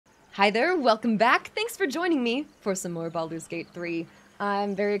Hi there, welcome back. Thanks for joining me for some more Baldur's Gate 3.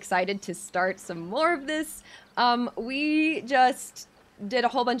 I'm very excited to start some more of this. We just did a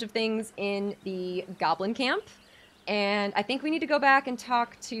whole bunch of things in the goblin camp, and I think we need to go back and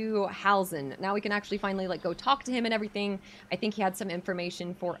talk to Halsin. Now we can actually finally go talk to him and everything. I think he had some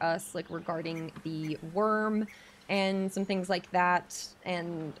information for us regarding the worm and some things like that.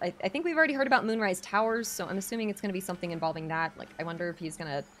 And I think we've already heard about Moonrise Towers, so I'm assuming it's going to be something involving that. I wonder if he's going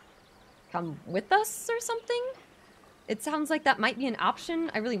to come with us or something. It sounds like that might be an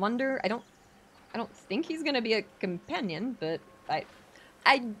option. I really wonder. I don't think he's gonna be a companion, but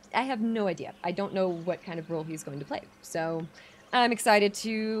I have no idea. I don't know what kind of role he's going to play. So I'm excited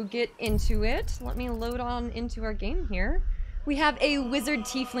to get into it. Let me load on into our game here. We have a wizard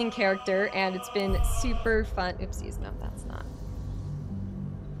tiefling character, and it's been super fun. Oopsies, no, that's not.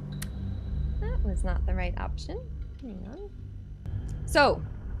 That was not the right option. Hang on. So,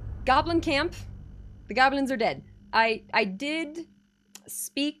 Goblin camp. The goblins are dead. I did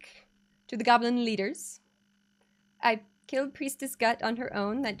speak to the goblin leaders. I killed Priestess Gut on her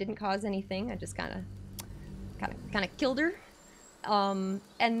own. That didn't cause anything. I just kind of killed her. And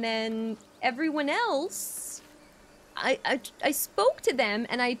then everyone else, I spoke to them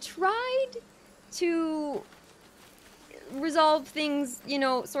and I tried to resolve things, you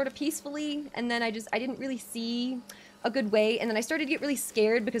know, sort of peacefully. And then I didn't really see a good way, and then I started to get really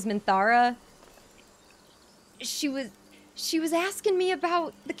scared because Minthara, she was asking me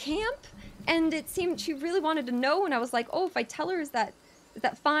about the camp, and it seemed she really wanted to know, and I was like, oh, if I tell her, is that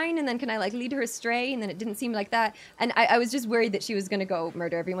fine? And then can I lead her astray? And then it didn't seem like that, and I was just worried that she was gonna go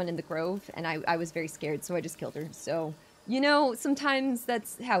murder everyone in the grove, and I was very scared, so I just killed her. So, you know, sometimes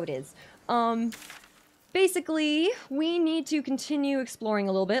that's how it is. Basically, we need to continue exploring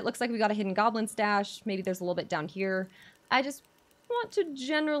a little bit. Looks like we got a hidden goblin stash. Maybe there's a little bit down here. I just want to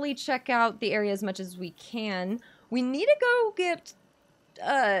generally check out the area as much as we can. We need to go get,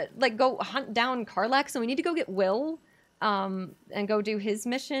 go hunt down Karlach. So we need to go get Wyll, and go do his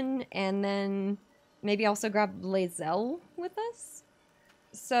mission. And then maybe also grab Lae'zel with us.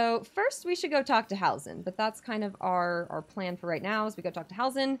 So first we should go talk to Halsin, but that's kind of our plan for right now is we go talk to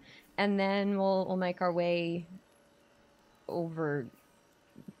Halsin, and then we'll make our way over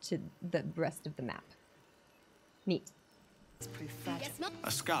to the rest of the map. Neat. A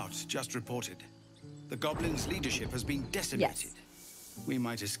scout just reported. The goblins' leadership has been decimated. Yes. We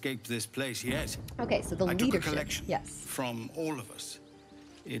might escape this place yet. Okay, so the I leadership. took a collection yes. from all of us.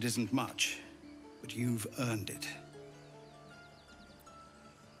 It isn't much, but you've earned it.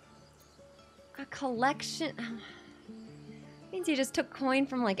 A collection? Means you just took coin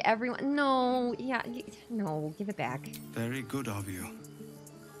from everyone. No, yeah, no, give it back. Very good of you.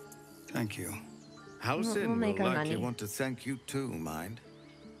 Thank you. Halsin we'll make will our likely money. want to thank you too, mind.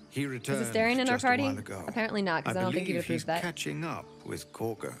 He returned Is this Darian in our just party? a while ago. Apparently not, because I don't think he'd believe approve he's that. catching up with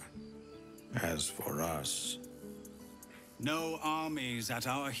Korga. As for us, No armies at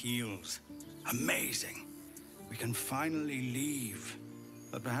our heels. Amazing. We can finally leave.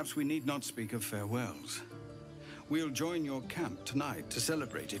 But perhaps we need not speak of farewells. We'll join your camp tonight to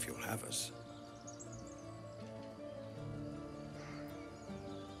celebrate if you'll have us.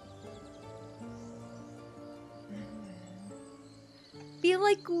 Feel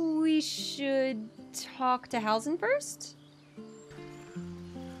like we should talk to Halsin first?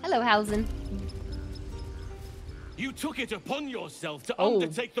 Hello, Halsin. You took it upon yourself to Oh.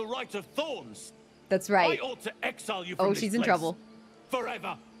 undertake the Rite of Thorns. That's right. I ought to exile you from Oh, this she's in place trouble.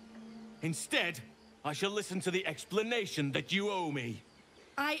 forever. Instead, I shall listen to the explanation that you owe me.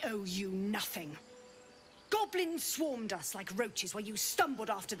 I owe you nothing. Goblins swarmed us like roaches while you stumbled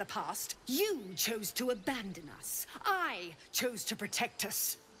after the past. You chose to abandon us. I chose to protect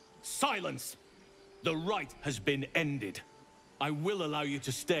us. Silence! The rite has been ended. I will allow you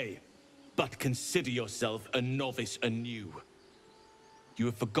to stay, but consider yourself a novice anew. You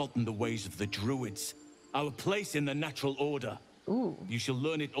have forgotten the ways of the druids, our place in the natural order. Ooh. You shall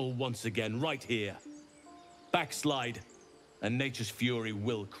learn it all once again, right here. Backslide, and nature's fury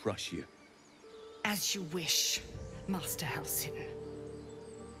will crush you. As you wish, Master Halsin.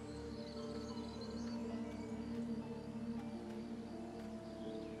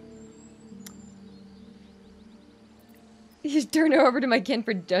 You turn her over to my kin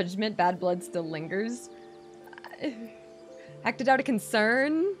for judgment. Bad blood still lingers. Acted out of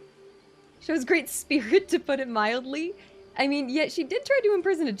concern. Shows great spirit, to put it mildly. I mean, yet she did try to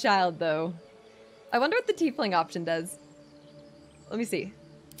imprison a child, though. I wonder what the tiefling option does. Let me see.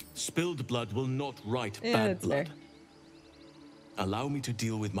 Spilled blood will not right Yeah, bad that's blood. fair. Allow me to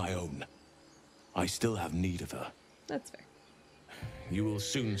deal with my own. I still have need of her. That's fair. You will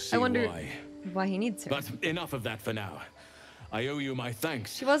soon see I wonder why he needs her. But enough of that for now. I owe you my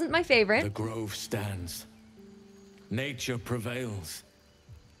thanks. She wasn't my favorite. The grove stands. Nature prevails.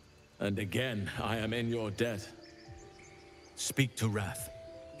 And again, I am in your debt. Speak to Wrath.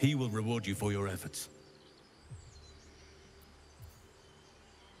 He will reward you for your efforts.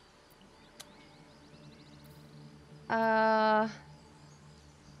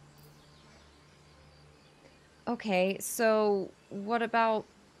 Okay, so what about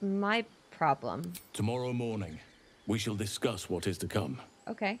my problem? Tomorrow morning, we shall discuss what is to come.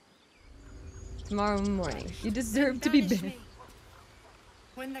 Okay. Tomorrow morning. You deserve to be Banish banned. me.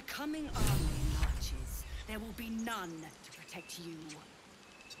 When the coming army marches, there will be none to protect you.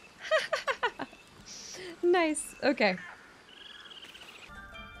 Nice. Okay.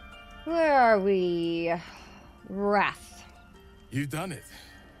 Where are we? Wrath. You done it.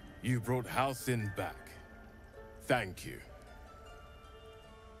 You brought Halsin back. Thank you.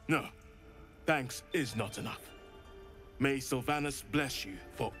 No, thanks is not enough. May Sylvanas bless you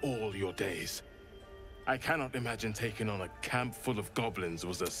for all your days. I cannot imagine taking on a camp full of goblins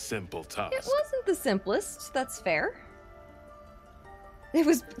was a simple task. It wasn't the simplest, that's fair. It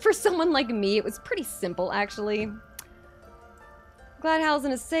was, for someone like me, it was pretty simple, actually. Glad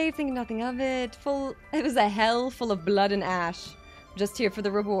Halsin is safe, thinking nothing of it. It was a hell full of blood and ash. Just here for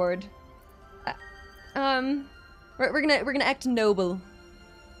the reward. We're gonna act noble.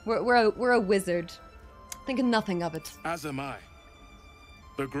 We're a wizard. Thinking nothing of it. As am I.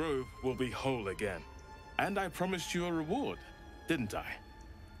 The grove will be whole again. And I promised you a reward, didn't I?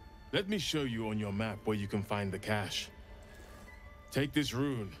 Let me show you on your map where you can find the cache. Take this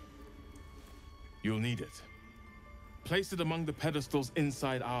rune. You'll need it. Place it among the pedestals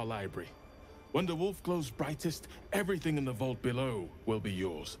inside our library. When the wolf glows brightest, everything in the vault below will be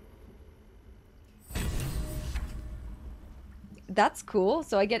yours. That's cool.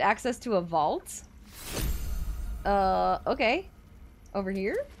 So I get access to a vault? Okay. Over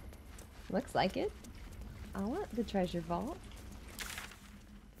here? Looks like it. I want the treasure vault.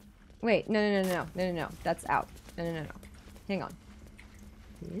 Wait, no. That's out. No. Hang on.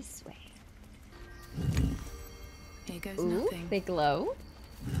 This way. Here goes Ooh, nothing. they glow.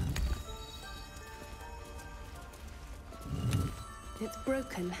 It's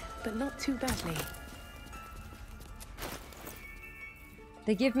broken, but not too badly.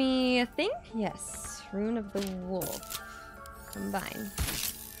 They give me a thing? Yes. Rune of the Wolf. Combine.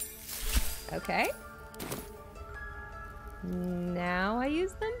 Okay. Now I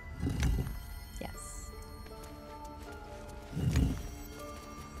use them? Yes.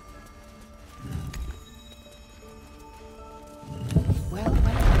 Well.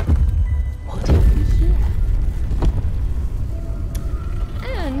 What have we here?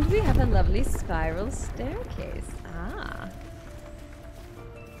 And we have a lovely spiral staircase. Ah.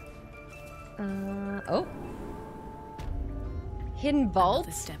 Oh. Hidden vault?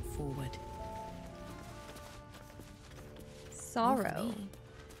 Another step forward. Sorrow.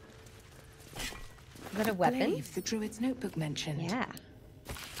 Is that a weapon? Glaive, the druid's notebook mentioned. Yeah.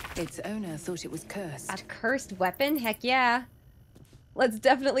 Its owner thought it was cursed. A cursed weapon? Heck yeah. Let's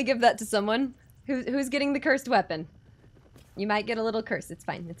definitely give that to someone. Who's getting the cursed weapon? You might get a little curse. It's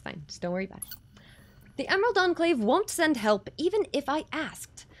fine. It's fine. Just don't worry about it. The Emerald Enclave won't send help even if I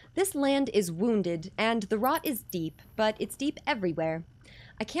asked. This land is wounded, and the rot is deep, but it's deep everywhere.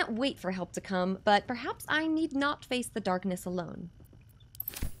 I can't wait for help to come, but perhaps I need not face the darkness alone.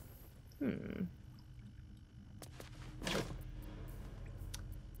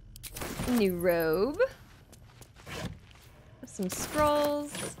 New robe. Some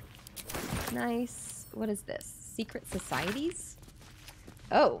scrolls. Nice. What is this? Secret societies?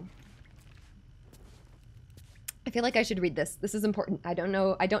 Oh. I feel like I should read this. This is important. I don't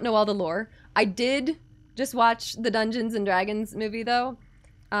know all the lore. I did just watch the Dungeons and Dragons movie though.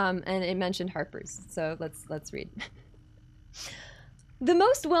 And it mentioned Harpers. So let's read. The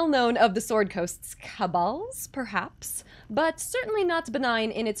most well-known of the Sword Coast's cabals, perhaps, but certainly not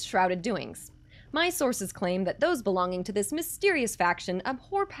benign in its shrouded doings. My sources claim that those belonging to this mysterious faction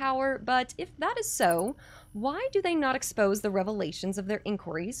abhor power, but if that is so, why do they not expose the revelations of their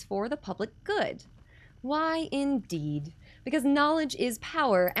inquiries for the public good? Why, indeed. Because knowledge is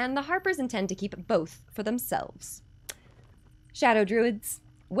power, and the Harpers intend to keep both for themselves. Shadow Druids,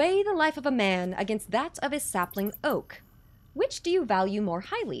 weigh the life of a man against that of his sapling oak. Which do you value more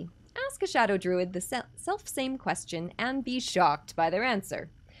highly? Ask a Shadow Druid the self-same question and be shocked by their answer.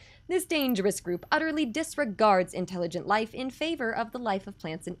 This dangerous group utterly disregards intelligent life in favor of the life of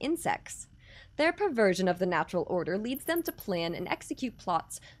plants and insects. Their perversion of the natural order leads them to plan and execute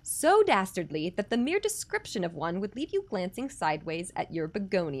plots so dastardly that the mere description of one would leave you glancing sideways at your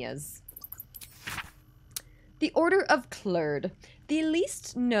begonias. The Order of Clerd. The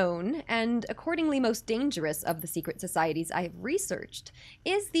least known and accordingly most dangerous of the secret societies I have researched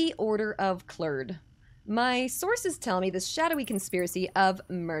is the Order of Clerd. My sources tell me this shadowy conspiracy of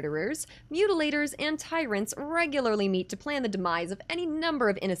murderers, mutilators, and tyrants regularly meet to plan the demise of any number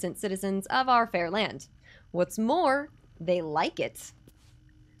of innocent citizens of our fair land. What's more, they like it.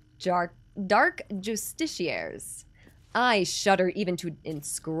 Dark justiciaries. I shudder even to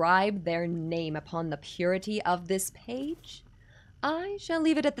inscribe their name upon the purity of this page. I shall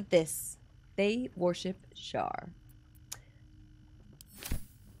leave it at this. They worship Shar.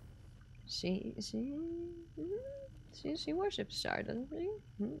 She worships Shar, doesn't she?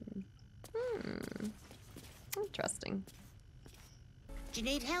 Interesting. Do you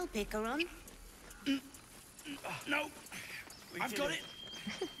need help, Icaron? No, I've got it.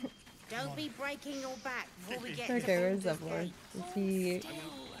 Don't be breaking your back before we get Okay, to where's Baldur's Zevlor? Gate. Is he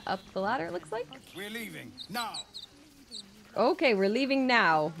up the ladder, it looks like? We're leaving now. Okay, we're leaving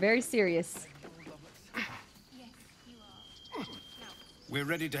now. Very serious. We're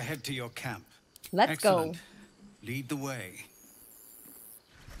ready to head to your camp. Let's Excellent. go. Lead the way.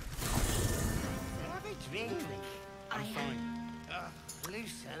 Have a drink. I'm fine.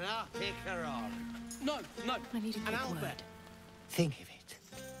 Loosen up, Icaron. No. I need a And quick Albert, word. think of it.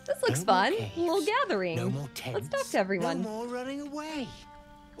 This looks No more fun. caves. A little gathering. No more tents. Let's talk to everyone. No more running away.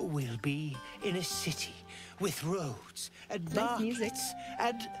 We'll be in a city with roads and Nice music. markets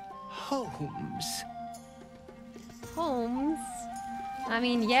and homes. Homes. I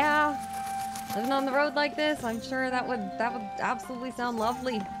mean, yeah. Living on the road like this, I'm sure that would absolutely sound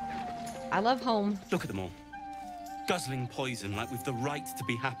lovely. I love home. Look at them all. Guzzling poison like we've the right to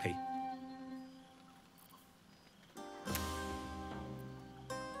be happy.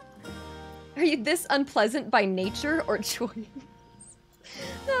 Are you this unpleasant by nature or choice?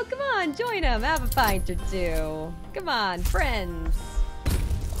 No, come on, join him. Have a pint or two. Come on, friends.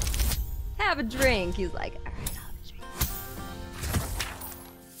 Have a drink. He's like, all right, I'll have a drink.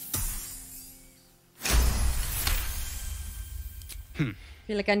 I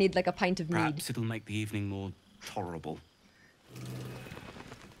feel like I need like a pint of mead. Perhaps it'll make the evening more tolerable.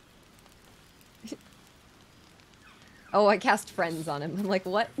 Oh, I cast friends on him. I'm like,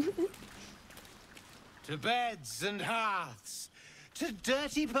 what? To beds and hearths, to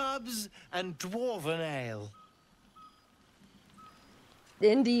dirty pubs and dwarven ale.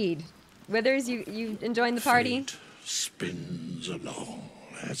 Indeed. Withers, you enjoying the party? Fate spins along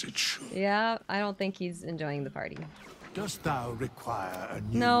as it should. Yeah, I don't think he's enjoying the party. Dost thou require a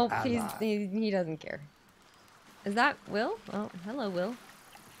new No, ally? he doesn't care. Is that Wyll? Oh, hello, Wyll.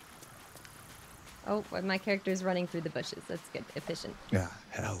 Oh, my character's running through the bushes. That's good. Efficient. Ah,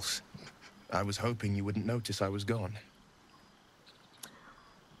 hells. I was hoping you wouldn't notice I was gone.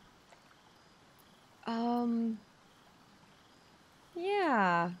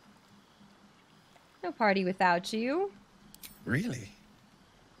 Yeah. No party without you. Really?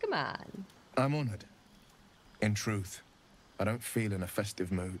 Come on. I'm honored. In truth, I don't feel in a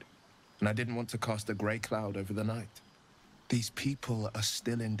festive mood, and I didn't want to cast a grey cloud over the night. These people are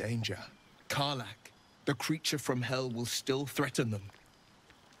still in danger. Karlach, the creature from hell, will still threaten them,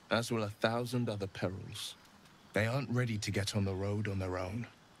 as will 1,000 other perils. They aren't ready to get on the road on their own.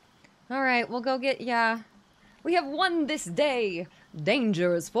 All right, we'll go get, yeah. We have won this day.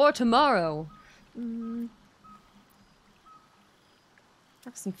 Danger is for tomorrow. Have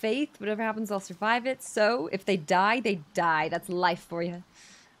some faith. Whatever happens, I'll survive it. So, if they die, they die. That's life for you.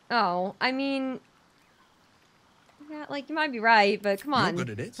 Oh, I mean... Yeah, like, you might be right, but come on. You're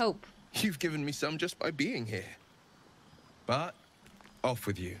good at it. Hope. You've given me some just by being here. But, off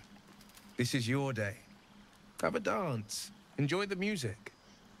with you. This is your day. Have a dance. Enjoy the music.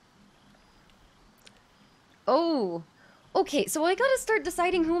 Oh. Okay, so I gotta start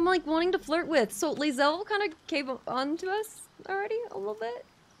deciding who I'm, like, wanting to flirt with. So, Lae'zel kind of came on to us already a little bit.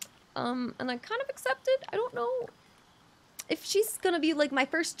 And I kind of accepted. I don't know if she's gonna be, like, my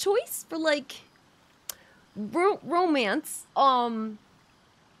first choice for, like, romance. I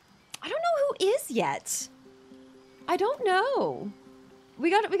don't know who is yet. I don't know. We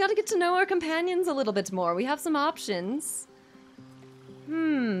gotta get to know our companions a little bit more. We have some options.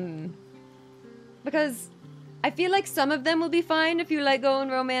 Because I feel like some of them will be fine if you let go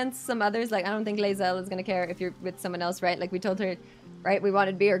and romance. Some others, like, I don't think Lae'zel is gonna care if you're with someone else, right? Like, we told her, right, we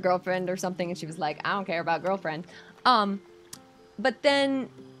wanted to be her girlfriend or something, and she was like, I don't care about girlfriend. But then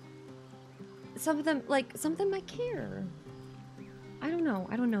some of them might care. I don't know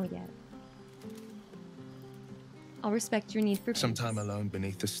yet. I'll respect your need for peace. Sometime alone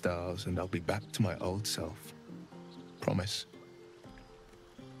beneath the stars, and I'll be back to my old self. Promise.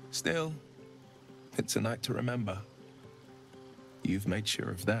 Still, it's a night to remember. You've made sure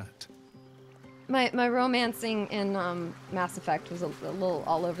of that. My romancing in Mass Effect was a little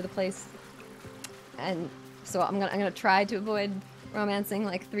all over the place, and so I'm gonna try to avoid romancing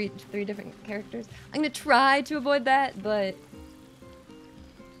like three different characters. I'm gonna try to avoid that, but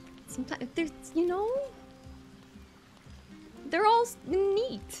sometimes there's, you know, they're all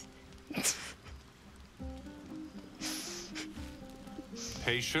neat.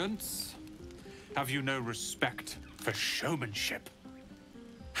 Patience? Have you no respect for showmanship?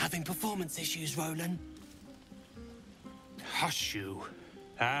 Having performance issues, Roland? Hush you,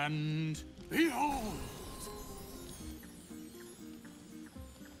 and behold!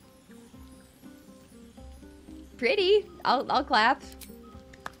 Pretty. I'll clap.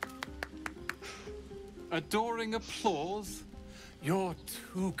 Adoring applause? You're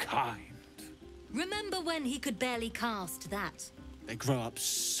too kind. Remember when he could barely cast that? They grow up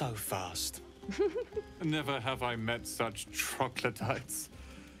so fast. Never have I met such troglodytes.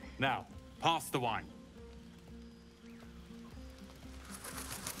 Now, pass the wine.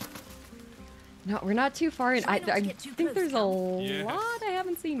 No, we're not too far in. I think there's a Yes. lot I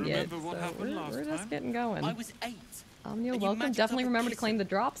haven't seen yet. Remember what So happened last we're just time? getting going. I was 8. Omnio, and you welcome. magicked Definitely up a remember to kiss. claim the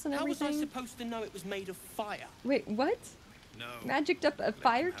drops and How was I everything. supposed to know it was made of fire? Wait, what? No. Magicked up a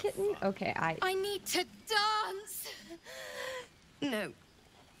fire kitten? Okay, I need to dance! No.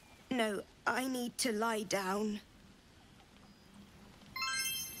 No, I need to lie down.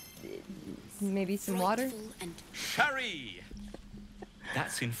 Maybe some water? And Sherry!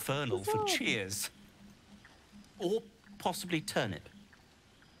 That's infernal for cheers. Or possibly turnip.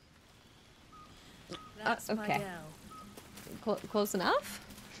 that's my okay. girl. Close enough?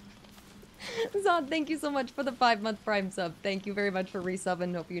 Zod, thank you so much for the 5-month Prime sub. Thank you very much for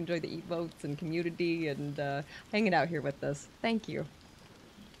resubbing. Hope you enjoy the emotes and community and hanging out here with us. Thank you.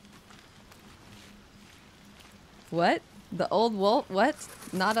 What? The old wolf? What?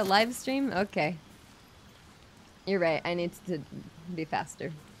 Not a live stream? Okay. You're right. I need to be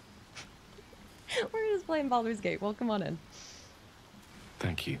faster. We're just playing Baldur's Gate. Welcome on in.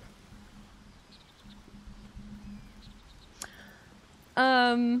 Thank you.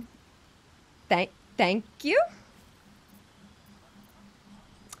 Thank you?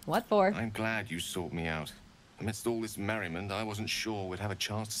 What for? I'm glad you sought me out. Amidst all this merriment, I wasn't sure we'd have a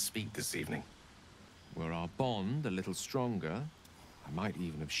chance to speak this evening. Were our bond a little stronger, I might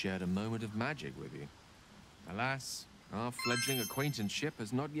even have shared a moment of magic with you. Alas, our fledgling acquaintanceship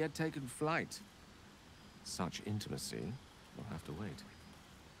has not yet taken flight. Such intimacy will have to wait.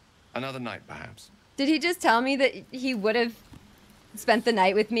 Another night, perhaps. Did he just tell me that he would have spent the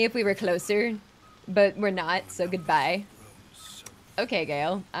night with me if we were closer? But we're not, so goodbye. Okay,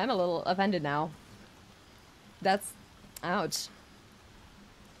 Gale. I'm a little offended now. That's... ouch.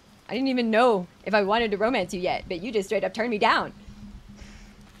 I didn't even know if I wanted to romance you yet, but you just straight up turned me down.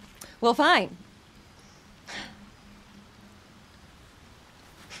 Well, fine.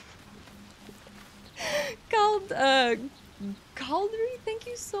 Caldry, thank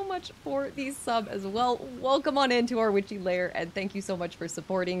you so much for the sub as well. Welcome on into our witchy lair, and thank you so much for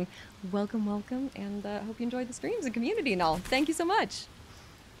supporting. Welcome, welcome, and hope you enjoyed the streams and community and all. Thank you so much.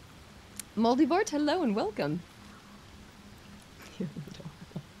 Moldybort, hello and welcome.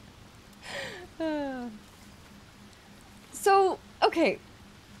 So, okay.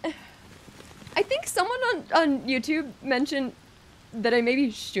 I think someone on YouTube mentioned that I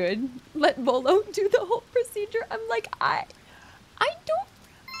maybe should let Volo do the whole procedure. I'm like, I don't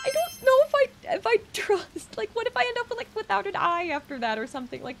know if I trust. Like, what if I end up with, like, without an eye after that or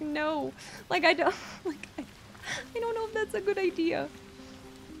something? Like, no. Like, I don't know if that's a good idea.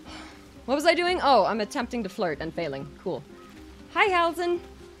 What was I doing? Oh, I'm attempting to flirt and failing. Cool. Hi, Halsin.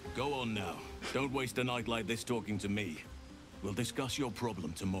 Go on now. Don't waste a night like this talking to me. We'll discuss your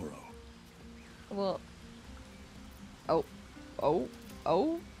problem tomorrow. Well...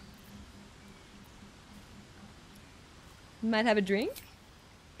 Oh. Might have a drink?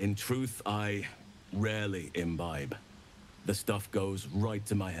 In truth, I rarely imbibe. The stuff goes right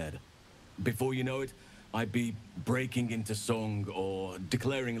to my head. Before you know it, I'd be breaking into song or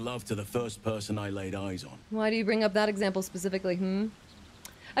declaring love to the first person I laid eyes on. Why do you bring up that example specifically,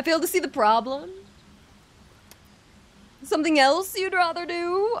 I fail to see the problem. Something else you'd rather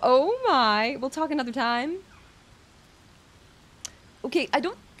do? Oh my. We'll talk another time. Okay, I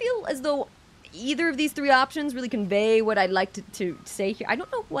don't feel as though either of these three options really convey what I'd like to say here. I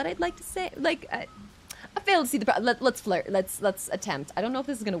don't know what I'd like to say. Like, I failed to see the. Let's flirt. Let's attempt. I don't know if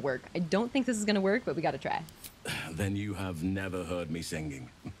this is gonna work. I don't think this is gonna work, but we gotta try. Then you have never heard me singing,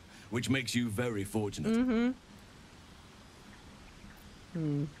 which makes you very fortunate.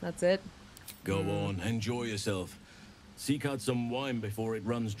 That's it. Go on, enjoy yourself. Seek out some wine before it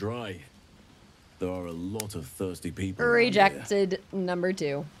runs dry. There are a lot of thirsty people. Rejected number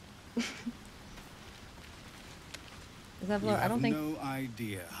 2. Zevlor, I don't think. No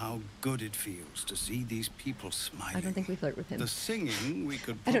idea how good it feels to see these people smiling. I don't think we flirt with him. The singing we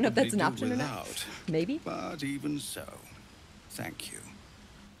could. I don't know if that's an probably option do or not. without, Maybe. But even so, thank you.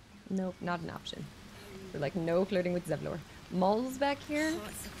 Nope, not an option. We're like no flirting with Zevlor. Mole's back here.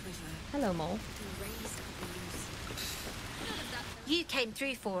 Hello, Mole. You came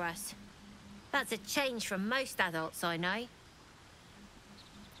through for us. That's a change from most adults I know.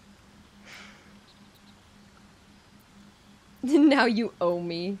 Now you owe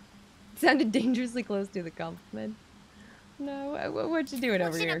me. Sounded dangerously close to the compliment. No, what you doing over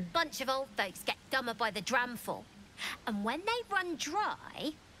Watching here? a bunch of old folks get dumber by the dramful. And when they run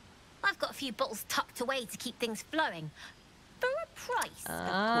dry, I've got a few bottles tucked away to keep things flowing. For a price,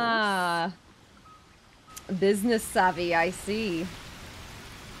 Ah. Business savvy, I see.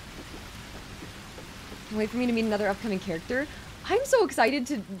 Wait for me to meet another upcoming character. I'm so excited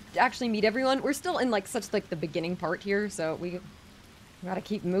to actually meet everyone. We're still in like such like the beginning part here, so we gotta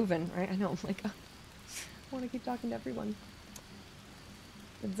keep moving, right? I know, like, I want to keep talking to everyone.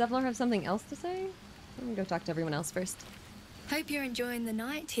 Did Zevlor have something else to say? Let me go talk to everyone else first. Hope you're enjoying the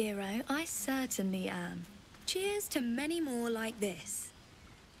night, hero. I certainly am. Cheers to many more like this.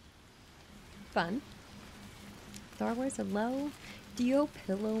 Fun. Star Wars, hello. Dio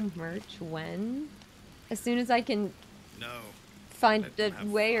pillow merch when? As soon as I can find a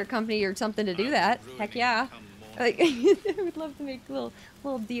way or company or something to do that. Heck yeah. Like, I would love to make little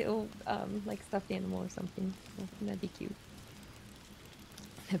Dio like stuffed animal or something. That'd be cute.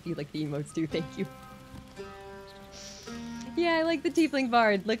 That'd be like the emotes too, thank you. Yeah, I like the Tiefling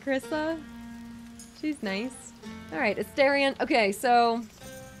Bard. Lacrissa. She's nice. Alright, Astarion. Okay, so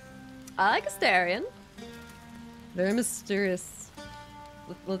I like Astarion. Very mysterious.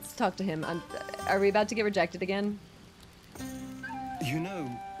 Let's talk to him. Are we about to get rejected again? You know,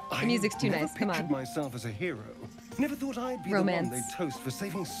 The music's too nice. Come pictured on. myself as a hero. Never thought I'd be Romance. the one they toast for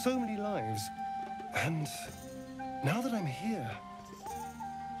saving so many lives. And now that I'm here,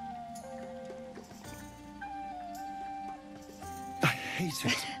 I hate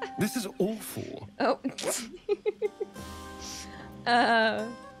it. This is awful. Oh.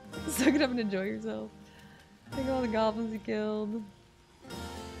 Suck it up and enjoy yourself. Think of all the goblins you killed.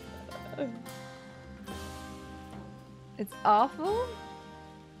 It's awful?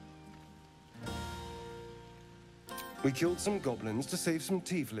 We killed some goblins to save some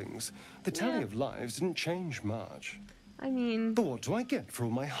tieflings. The tally of lives didn't change much. I mean... But what do I get for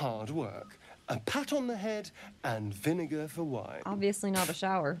all my hard work? A pat on the head and vinegar for wine. Obviously not a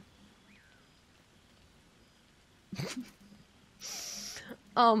shower.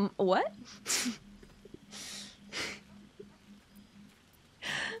 What?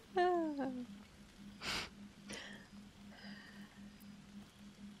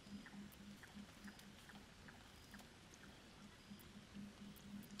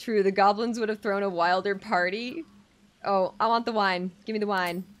 True, the goblins would have thrown a wilder party. Oh, I want the wine. Give me the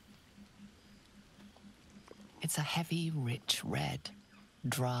wine. It's a heavy, rich red.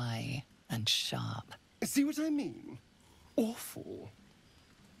 Dry and sharp. See what I mean? Awful.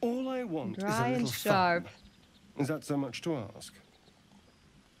 All I want is a Dry little and sharp. fun. Is that so much to ask?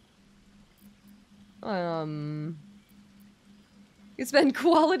 You spend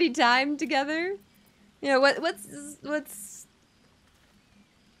quality time together? You know, what's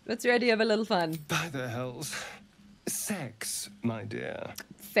your idea of a little fun? By the hells. Sex, my dear.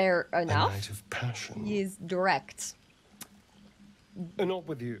 Fair enough. A night of passion. He's direct. Not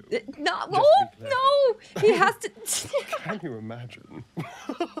with you. No, Just oh, to be clear. no! He has to... Can you imagine?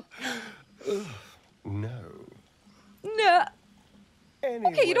 Ugh, no. No.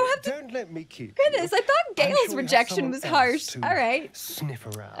 Anyway, Okay, you don't have to... Don't let me keep Goodness, you. I thought I'm Gale's sure you have rejection someone was else harsh. to Alright. Sniff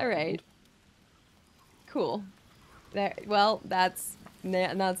around. Alright. Cool. There, well, that's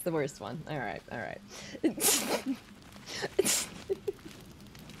the worst one. Alright, alright.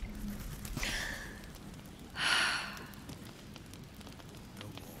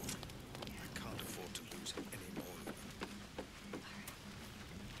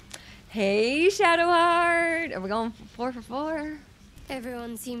 Hey, Shadowheart! Are we going 4 for 4?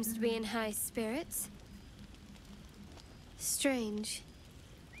 Everyone seems to be in high spirits. Strange.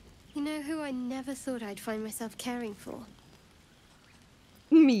 You know who I never thought I'd find myself caring for?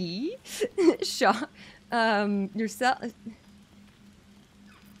 Me? Yourself.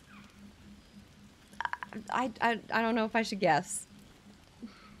 I don't know if I should guess.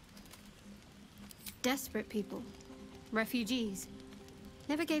 Desperate people. Refugees.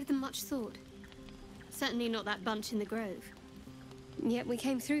 Never gave them much thought. Certainly not that bunch in the grove. Yet we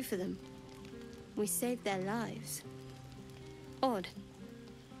came through for them. We saved their lives. Odd.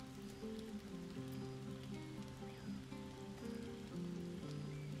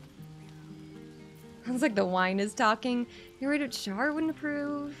 Sounds like the wine is talking. You're worried Char wouldn't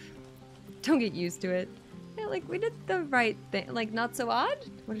approve. Don't get used to it. Yeah, like, we did the right thing. Like, not so odd?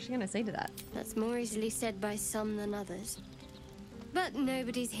 What is she gonna say to that? That's more easily said by some than others. But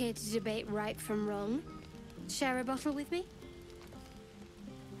nobody's here to debate right from wrong. Share a bottle with me?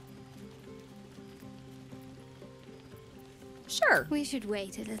 Sure. We should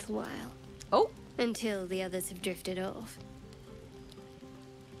wait a little while. Oh. Until the others have drifted off.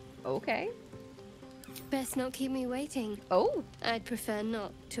 Okay. Best not keep me waiting. Oh. I'd prefer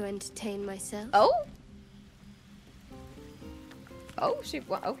not to entertain myself. Oh. Oh,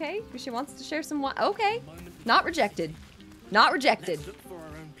 okay. She wants to share some wine. Okay. Not rejected. Not rejected. Let's look for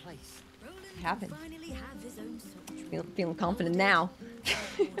our own place. It happened. Feeling confident now.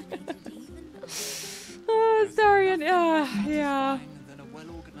 Oh, sorry. Yeah.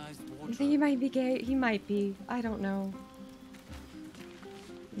 I think he might be gay. He might be. I don't know.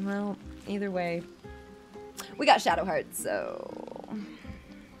 Well, either way. We got Shadowheart, so...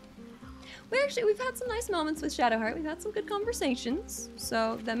 We've had some nice moments with Shadowheart. We've had some good conversations,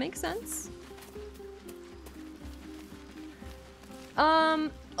 so that makes sense.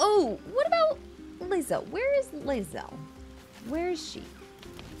 Oh, what about Lae'zel? Where is Lae'zel? Where is she?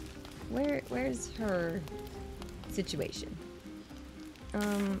 Where's her situation?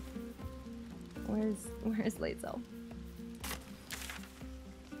 Where's Lae'zel?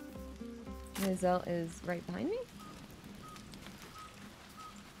 Lae'zel is right behind me?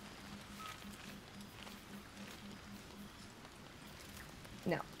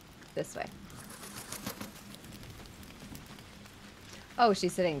 No, this way. Oh,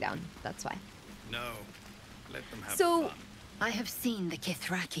 she's sitting down. That's why. No, let them have So, fun. I have seen the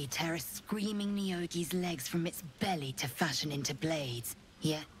Kithraki tear a screaming Nyogi's legs from its belly to fashion into blades.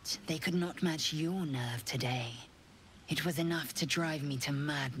 Yet, they could not match your nerve today. It was enough to drive me to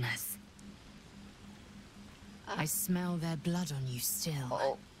madness. I smell their blood on you still.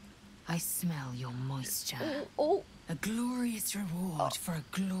 Oh. I smell your moisture. Oh. A glorious reward for a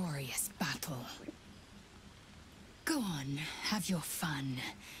glorious battle. Go on, have your fun.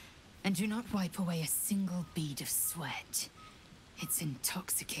 And do not wipe away a single bead of sweat. It's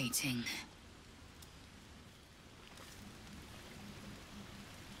intoxicating.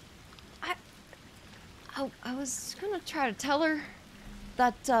 I was gonna try to tell her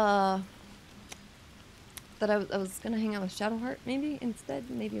that I was gonna hang out with Shadowheart maybe instead,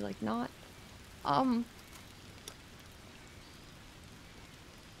 maybe like not.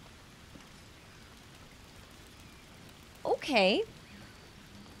 Okay.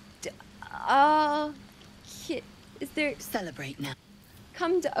 Is there... Celebrate now.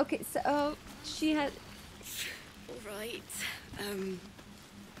 Come to... Okay, so, she had... Right.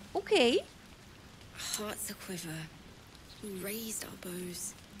 Okay. Hearts a quiver. We raised our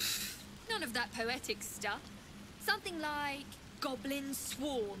bows. None of that poetic stuff. Something like goblins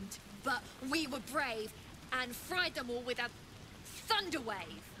swarmed, but we were brave and fried them all with a thunder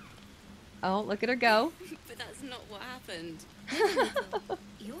wave. Oh, look at her go. But that's not what happened.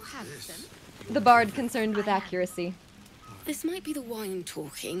 You're handsome. The bard concerned with accuracy. This might be the wine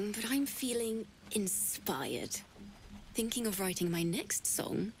talking, but I'm feeling inspired. Thinking of writing my next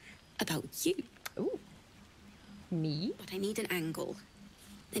song about you. Ooh. Me? But I need an angle.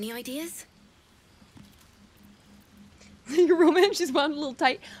 Any ideas? Your romance just wound a little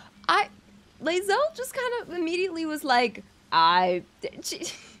tight. Lae'zel just kind of immediately was like, literally,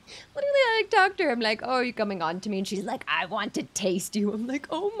 I talked to her. I'm like, oh, are you coming on to me? And she's like, I want to taste you. I'm like,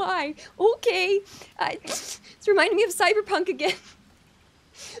 oh my, okay. It's reminding me of Cyberpunk again.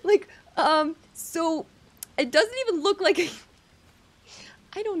 Like, so it doesn't even look like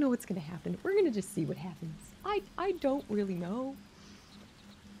I don't know what's gonna happen. We're gonna just see what happens. I don't really know.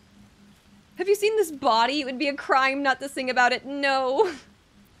 Have you seen this body? It would be a crime not to sing about it. No.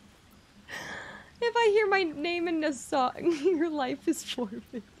 If I hear my name in a song, your life is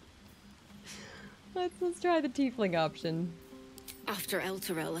forfeit. Let's try the tiefling option. After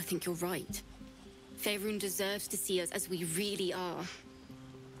Elturel, I think you're right. Faerun deserves to see us as we really are.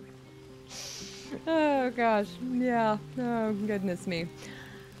 Oh gosh, yeah. Oh goodness me.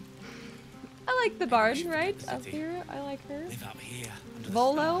 I like the bard, right? Up here, I like her. Live up here.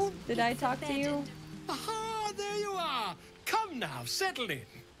 Volo, did I talk to you? Come now, settle in.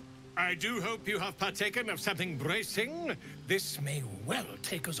 I do hope you have partaken of something bracing. This may well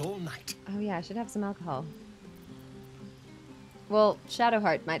take us all night. Oh yeah, I should have some alcohol. Well,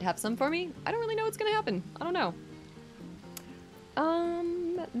 Shadowheart might have some for me. I don't really know what's gonna happen. I don't know.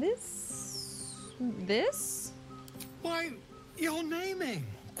 This? Why, you're naming.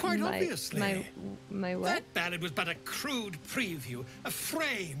 Quite obviously. My what? That ballad was but a crude preview, a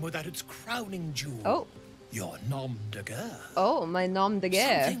frame without its crowning jewel. Oh. Your nom de guerre. Oh, my nom de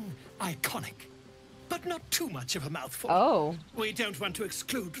guerre. Something iconic, but not too much of a mouthful. Oh. We don't want to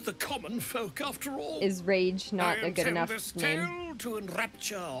exclude the common folk after all. Is rage not a good enough this name? tale to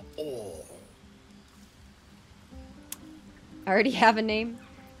enrapture all. I already have a name.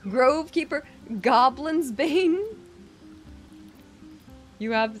 Grovekeeper Goblin's Bane?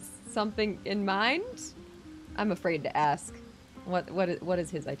 You have something in mind? I'm afraid to ask. What is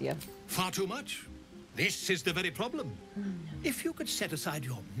his idea? Far too much. This is the very problem. If you could set aside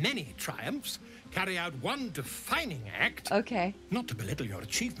your many triumphs, carry out one defining act. Okay. Not to belittle your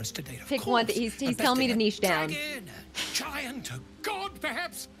achievements today, of Pick course. one that he's telling me to niche down. Dragon, a giant, a god,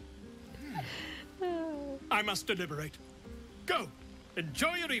 perhaps. I must deliberate. Go.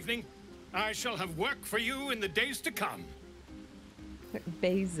 Enjoy your evening. I shall have work for you in the days to come.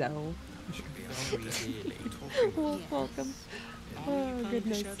 Bezo. Welcome. Oh,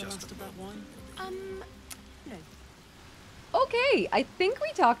 goodness. No. Okay, I think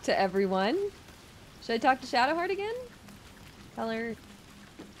we talked to everyone. Should I talk to Shadowheart again? Tell her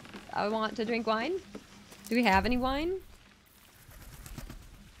I want to drink wine? Do we have any wine?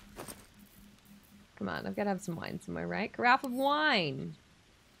 Come on, I've got to have some wine somewhere, right? Carafe of wine.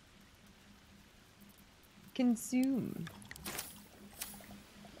 Consume.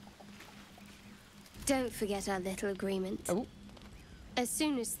 Don't forget our little agreement. Oh. As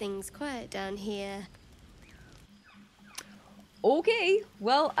soon as things quiet down here. Okay,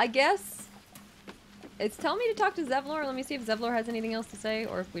 well, I guess it's telling me to talk to Zevlor. Let me see if Zevlor has anything else to say,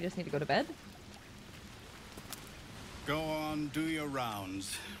 or if we just need to go to bed. Go on, do your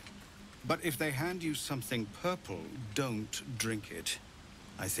rounds. But if they hand you something purple, don't drink it.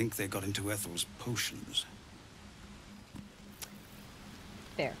 I think they got into Ethel's potions.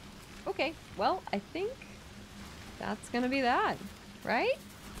 There. Okay, well, I think that's gonna be that, right?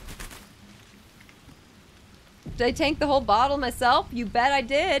 Did I tank the whole bottle myself? You bet I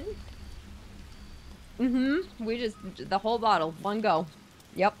did. Mm-hmm. We just, the whole bottle, one go.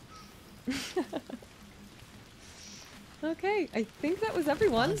 Yep. Okay, I think that was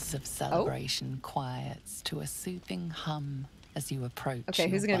everyone. Buzz of celebration quiets to a soothing hum as you approach. Okay,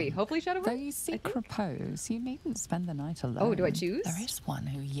 who's it gonna be? one. Hopefully Shadowheart? Though you seek repose, you needn't spend the night alone. Oh, do I choose? There is one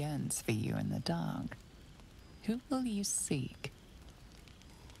who yearns for you in the dark. Who will you seek?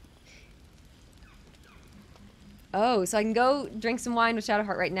 Oh, so I can go drink some wine with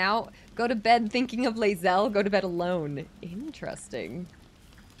Shadowheart right now, go to bed thinking of Lae'zel, go to bed alone. Interesting.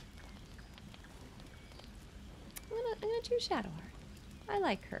 I'm gonna choose Shadowheart. I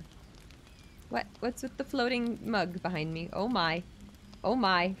like her. What's with the floating mug behind me? Oh my. Oh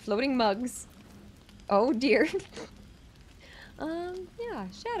my. Floating mugs. Oh dear. Yeah,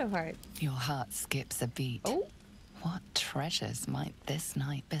 Shadowheart. Your heart skips a beat. Oh. What treasures might this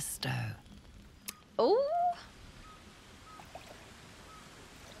night bestow? Oh.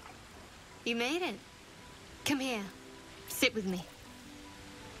 You made it. Come here. Sit with me.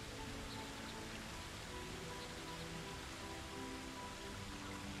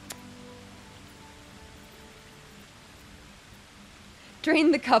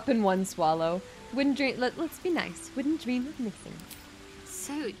 Drain the cup in one swallow. Wouldn't dream. Let's be nice. Wouldn't dream of missing.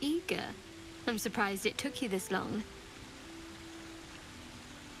 So eager. I'm surprised it took you this long.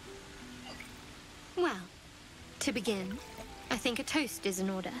 Well, to begin, I think a toast is in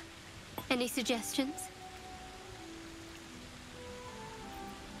order. Any suggestions?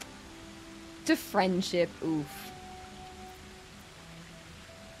 To friendship. Oof.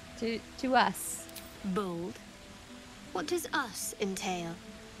 To us. Bold. What does us entail?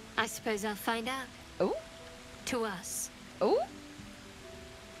 I suppose I'll find out. Oh? To us. Oh?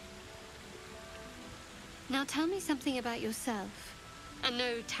 Now tell me something about yourself. And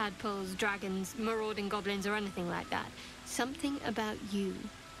no tadpoles, dragons, marauding goblins, or anything like that. Something about you.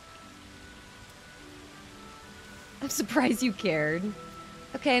 I'm surprised you cared.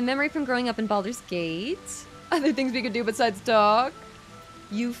 Okay, memory from growing up in Baldur's Gate. Other things we could do besides talk.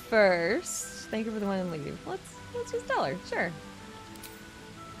 You first. Thank you for the one and leave. Let's just tell her. Sure.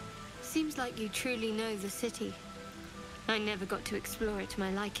 Seems like you truly know the city. I never got to explore it to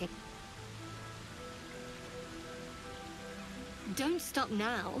my liking. Don't stop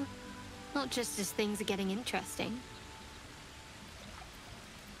now. Not just as things are getting interesting.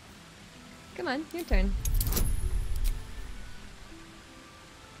 Come on, your turn.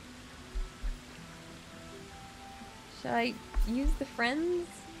 Should I use the friends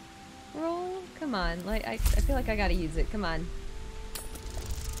roll? Come on, like I feel like I gotta use it. Come on.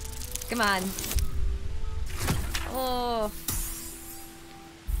 Come on. Oh.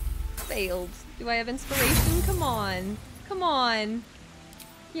 Failed. Do I have inspiration? Come on. Come on.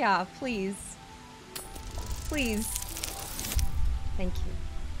 Yeah, please. Please. Thank you.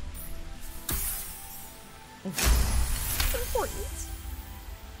 It's important.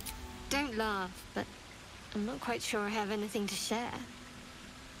 Don't laugh, but I'm not quite sure I have anything to share.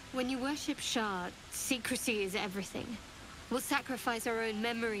 When you worship Shard, secrecy is everything. We'll sacrifice our own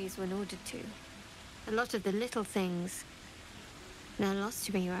memories when ordered to. A lot of the little things, they're lost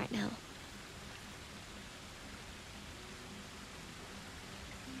to me right now.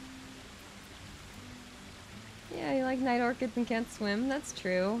 Yeah, you like night orchids and can't swim. That's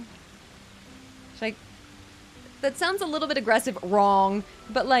true. Should I... That sounds a little bit aggressive. Wrong.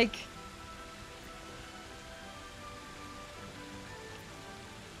 But like...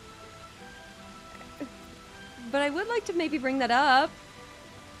 But I would like to maybe bring that up.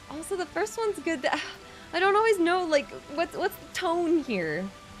 Also, the first one's good. I don't always know, like, what's the tone here?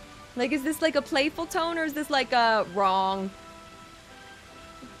 Like, is this like a playful tone or is this like a wrong?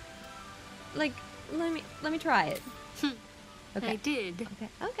 Like, let me try it. Okay. I did. Okay.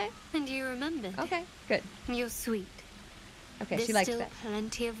 Okay. And you remembered. Okay. Good. You're sweet. Okay. There's she likes still that.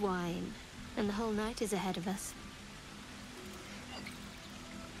 plenty of wine, and the whole night is ahead of us.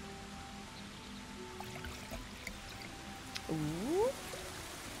 Ooh.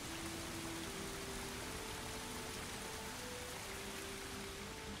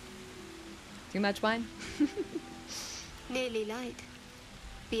 Too much wine? Nearly light.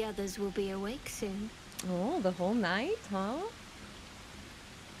 The others will be awake soon. Oh, the whole night, huh?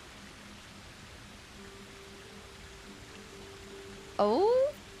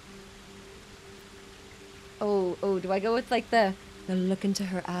 Oh? Oh, do I go with like the look into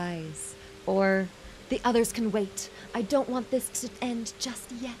her eyes? Or the others can wait. I don't want this to end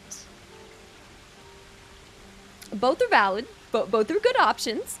just yet. Both are valid. Both are good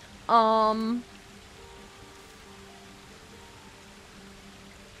options.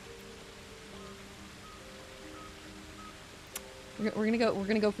 We're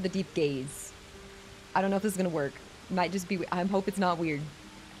gonna go for the deep gaze. I don't know if this is gonna work. Might just be. I hope it's not weird.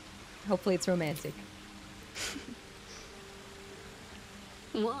 Hopefully it's romantic.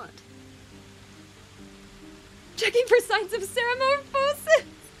 What? Checking for signs of ceramorphosis.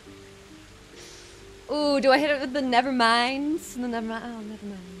 Ooh, do I hit it with the never mind? The never mind. Oh, never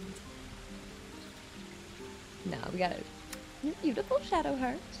mind. No, we got it. You're beautiful,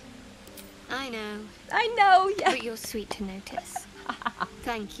 Shadowheart. I know. I know, yeah. But you're sweet to notice.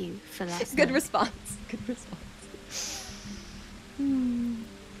 Thank you for last Good night. response. Good response.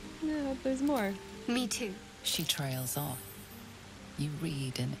 No, there's more. Me too. She trails off. You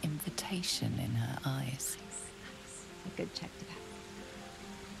read an invitation in her eyes. A good check to pass.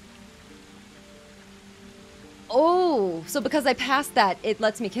 Oh, so because I passed that, it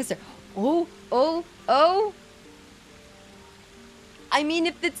lets me kiss her. Oh. I mean,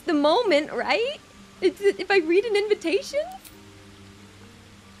 if it's the moment, right? If I read an invitation?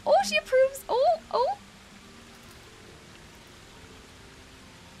 Oh, she approves. Oh. Oh.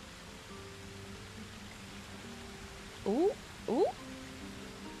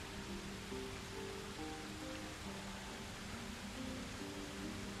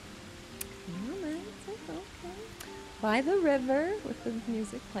 By the river with the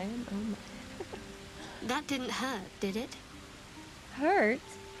music playing. Oh my. That didn't hurt, did it? Hurt?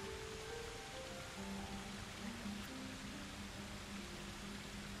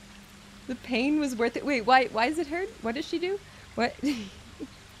 The pain was worth it. Wait, why does it hurt? What does she do? What?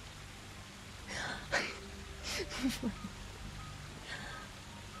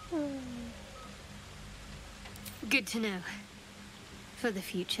 Good to know. For the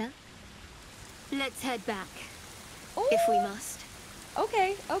future. Let's head back. If we must.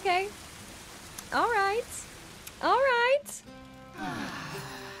 Okay. All right.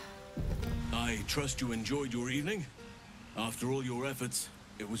 I trust you enjoyed your evening. After all your efforts,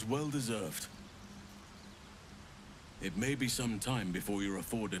 it was well deserved. It may be some time before you're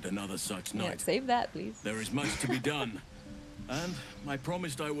afforded another such night. Yeah, save that, please. There is much to be done. And I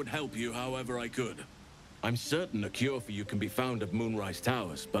promised I would help you however I could. I'm certain a cure for you can be found at Moonrise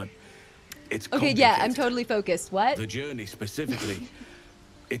Towers, but it's Okay, yeah, I'm totally focused. What? The journey specifically,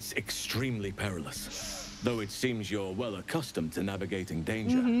 it's extremely perilous. Though it seems you're well accustomed to navigating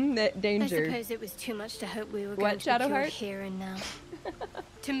danger. Danger. I suppose it was too much to hope we were What, going to be cured Shadowheart? here and now.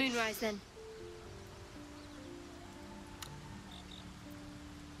 To Moonrise, then.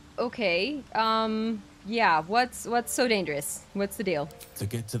 Okay. Yeah, what's so dangerous? What's the deal? To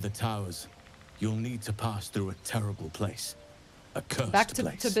get to the towers, you'll need to pass through a terrible place. A cursed Back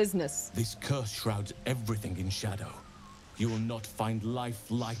place. to business. This curse shrouds everything in shadow. You will not find life,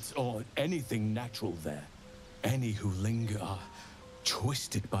 light, or anything natural there. Any who linger are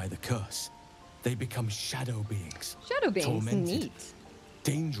twisted by the curse. They become shadow beings. Shadow beings, tormented, neat.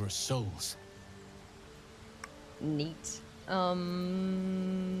 Dangerous souls. Neat.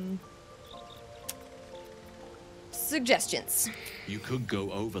 Suggestions. You could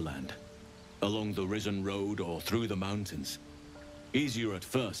go overland, along the Risen Road or through the mountains. Easier at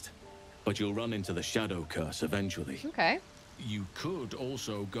first, but you'll run into the shadow curse eventually. Okay. You could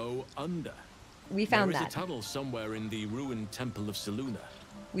also go under. We found There that. is a tunnel somewhere in the ruined Temple of Selûne.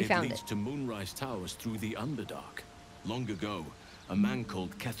 We found It leads to Moonrise Towers through the Underdark. Long ago, a man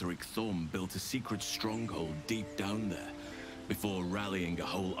called Ketheric Thorm built a secret stronghold deep down there, before rallying a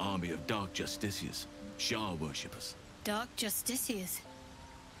whole army of Dark Justiciars, Shah worshippers. Dark Justiciars.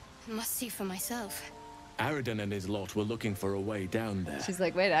 Must see for myself. Aradin and his lot were looking for a way down there. She's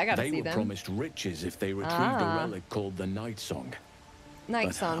like, wait, I gotta they see were them. promised riches if they retrieved a relic called the Night Song. Night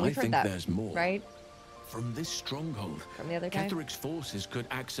But Song, I we've heard think that, there's more. right? From this stronghold, From the other guy? Ketheric's forces could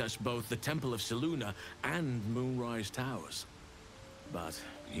access both the Temple of Selûne and Moonrise Towers. But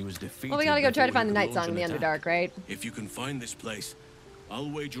he was defeated. Well, we gotta go try to before find he the could Night launch Song in an the attack. Underdark, right? If you can find this place,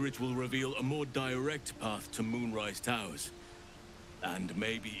 I'll wager it will reveal a more direct path to Moonrise Towers. And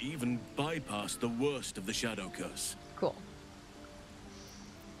maybe even bypass the worst of the Shadow Curse. Cool.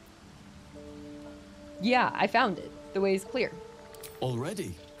 Yeah, I found it. The way is clear.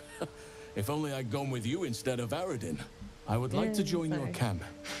 Already? If only I'd gone with you instead of Aradin. I would like to join your camp,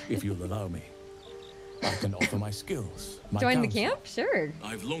 if you'll allow me. I can offer my skills. Join the camp? Sure.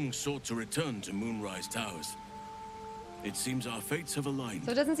 I've long sought to return to Moonrise Towers. It seems our fates have aligned.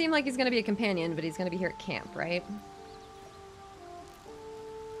 So it doesn't seem like he's gonna be a companion, but he's gonna be here at camp, right?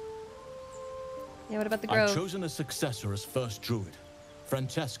 Yeah, what about the grove? I've chosen a successor as first druid,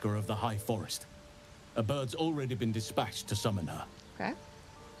 Francesca of the High Forest. A bird's already been dispatched to summon her. Okay.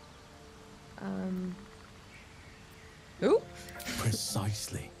 Who?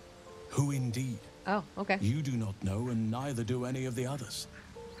 Precisely. Who indeed? Oh, okay. You do not know, and neither do any of the others.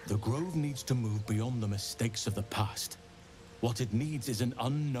 The Grove needs to move beyond the mistakes of the past. What it needs is an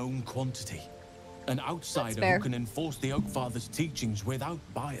unknown quantity. An outsider fair. who can enforce the Oak Father's teachings without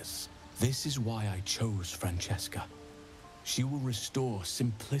bias. This is why I chose Francesca. She will restore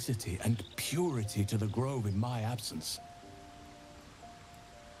simplicity and purity to the Grove in my absence.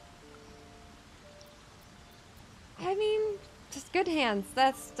 I mean, just good hands.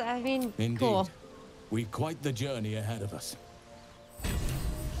 That's, I mean, Indeed. cool. We've quite the journey ahead of us.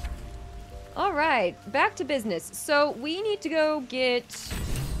 All right, back to business. So we need to go get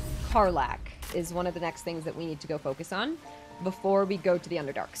Karlach is one of the next things that we need to go focus on before we go to the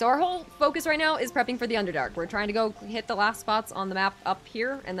Underdark. So our whole focus right now is prepping for the Underdark. We're trying to go hit the last spots on the map up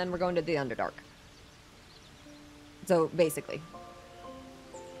here, and then we're going to the Underdark. So basically.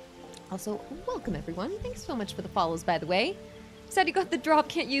 Also, welcome everyone. Thanks so much for the follows, by the way. Said you got the drop,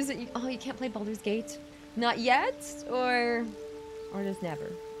 can't use it. Oh, you can't play Baldur's Gate? Not yet? Or just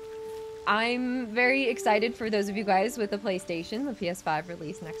never? I'm very excited for those of you guys with a PlayStation. The PS5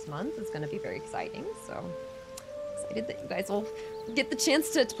 release next month is going to be very exciting. So excited that you guys will get the chance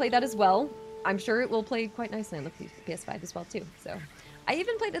to play that as well. I'm sure it will play quite nicely on the PS5 as well too. So I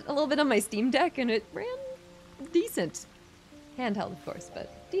even played it a little bit on my Steam Deck and it ran decent. Handheld, of course,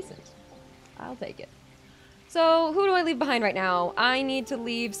 but decent. I'll take it. So who do I leave behind right now? I need to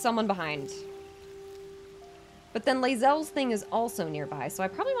leave someone behind. But then Lae'zel's thing is also nearby, so I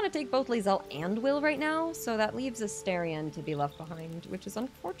probably want to take both Lae'zel and Wyll right now, so that leaves Astarion to be left behind, which is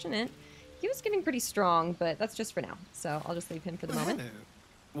unfortunate. He was getting pretty strong, but that's just for now, so I'll just leave him for the moment. Hello.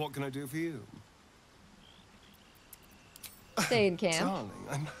 What can I do for you? Stay in camp. Darling,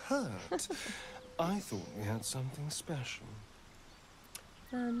 I'm hurt. I thought we had something special.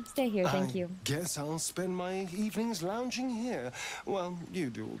 Stay here, thank you. Guess I'll spend my evenings lounging here. Well, you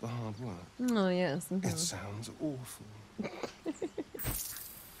do all the hard work. Oh, yes. It sounds awful.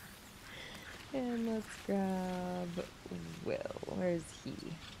 And let's grab Wyll. Where's he?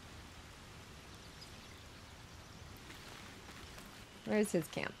 Where's his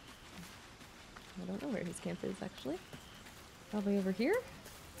camp? I don't know where his camp is, actually. Probably over here?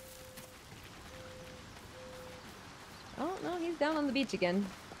 Oh, no, he's down on the beach again.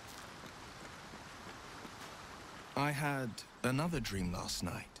 I had another dream last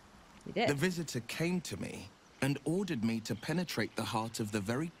night. You did? The visitor came to me and ordered me to penetrate the heart of the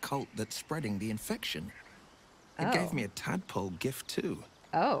very cult that's spreading the infection. It gave me a tadpole gift too.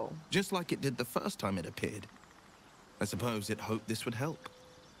 Oh. Just like it did the first time it appeared. I suppose it hoped this would help.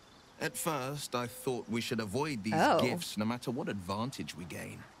 At first, I thought we should avoid these gifts no matter what advantage we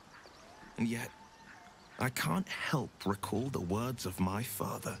gain. And yet, I can't help recall the words of my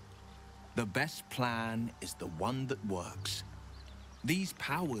father. The best plan is the one that works. These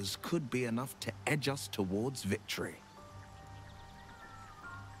powers could be enough to edge us towards victory.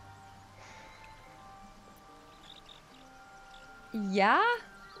 Yeah?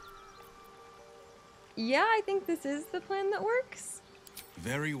 Yeah, I think this is the plan that works.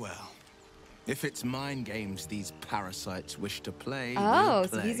 Very well. If it's mind games these parasites wish to play, oh, we'll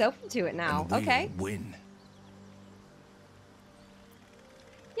so play, he's open to it now. and we'll Okay. win.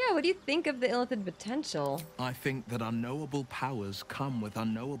 Yeah, what do you think of the illicit potential? I think that unknowable powers come with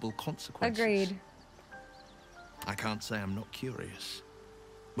unknowable consequences. Agreed. I can't say I'm not curious.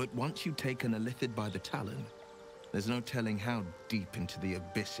 But once you take an illithid by the talon, there's no telling how deep into the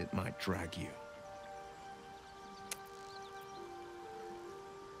abyss it might drag you.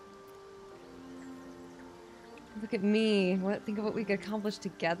 Look at me. Think of what we could accomplish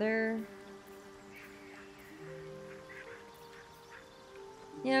together.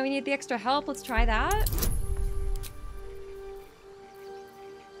 Yeah, we need the extra help. Let's try that.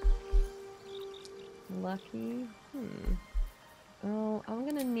 Lucky. Oh, I'm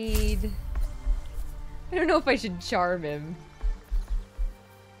gonna need... I don't know if I should charm him.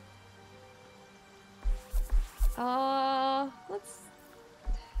 Let's...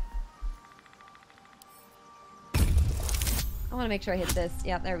 I want to make sure I hit this.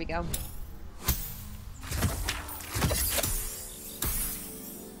 Yeah, there we go.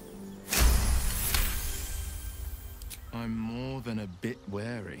 I'm more than a bit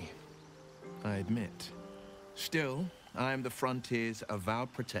wary, I admit. Still, I am the frontier's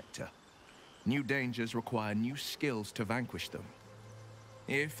avowed protector. New dangers require new skills to vanquish them.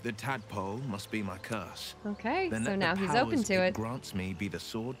 If the tadpole must be my curse, okay, then so let now the he's open powers to it. Grants me be the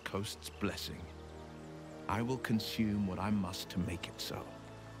Sword Coast's blessing. I will consume what I must to make it so.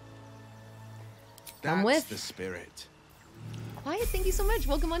 I'm That's with. the spirit. Wyatt, thank you so much.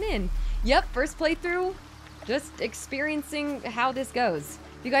 Welcome on in. Yep, first playthrough. Just experiencing how this goes.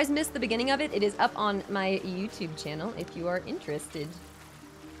 If you guys missed the beginning of it, it is up on my YouTube channel if you are interested.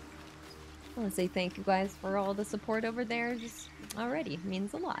 I want to say thank you guys for all the support over there. Just already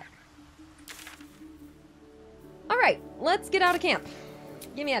means a lot. All right, let's get out of camp.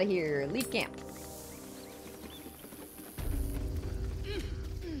 Get me out of here. Leave camp.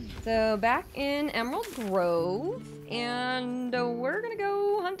 So back in Emerald Grove, and we're gonna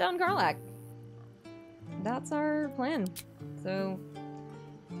go hunt down Karlach. That's our plan. So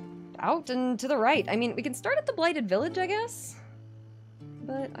out and to the right. I mean, we can start at the Blighted Village, I guess.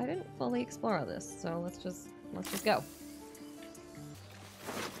 But I didn't fully explore all this, so let's just go.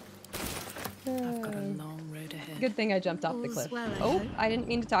 I've got a long road ahead. Good thing I jumped off the All's cliff. well, I Oh, hope. I didn't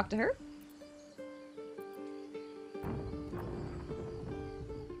mean to talk to her.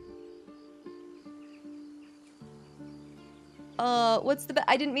 What's the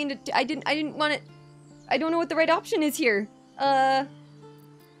I didn't mean to I didn't want it. I don't know what the right option is here.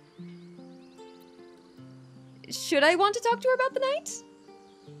 Should I want to talk to her about the night?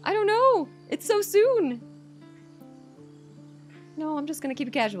 I don't know. It's so soon. No, I'm just gonna keep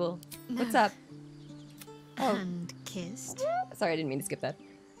it casual. What's up? Oh. And kissed. Sorry, I didn't mean to skip that.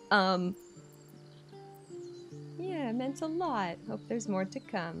 Yeah, it meant a lot. Hope there's more to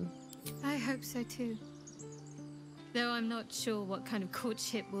come. I hope so too. Though I'm not sure what kind of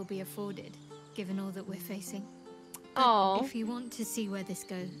courtship will be afforded, given all that we're facing. Oh. If you want to see where this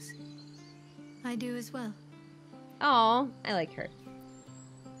goes, I do as well. Oh, I like her.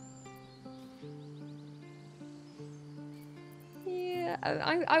 Yeah,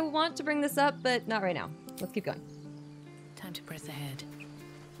 I want to bring this up, but not right now. Let's keep going. Time to press ahead.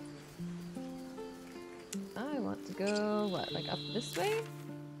 I want to go, what, like up this way?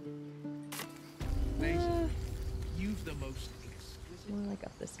 You've the most exquisite, More like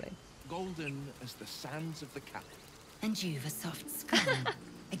up this way. golden as the sands of the Caliph. And you've a soft skull.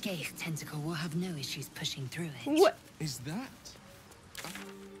 A Geich tentacle will have no issues pushing through it. What? Is that?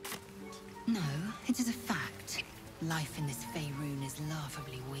 No, it is a fact. Life in this Faerun is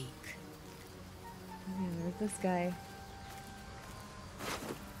laughably weak. Yeah, where's this guy?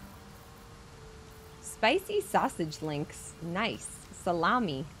 Spicy sausage links. Nice.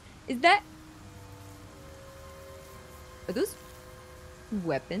 Salami. Is that... Are those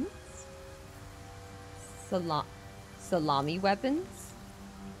weapons? Salami weapons?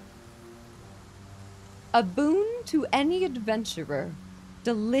 A boon to any adventurer.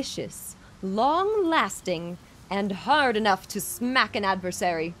 Delicious, long-lasting, And hard enough to smack an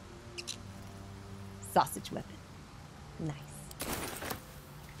adversary. Sausage weapon. Nice.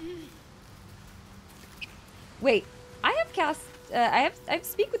 Wait, I have cast... I have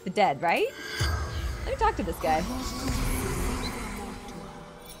speak with the dead, right? Let me talk to this guy.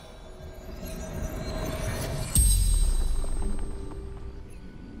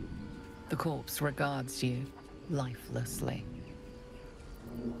 The corpse regards you lifelessly.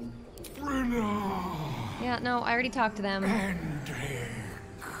 Yeah, no, I already talked to them.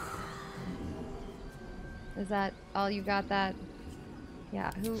 Is that all you got? That?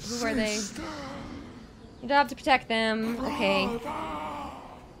 Yeah, who are they? You don't have to protect them. Okay.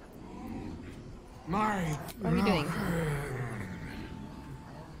 What are we doing?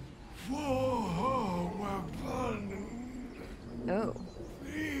 Oh. Oh.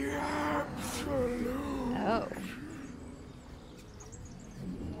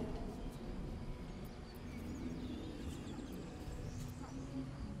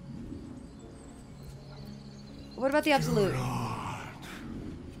 What about the absolute?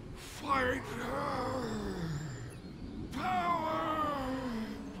 Fight her! Power!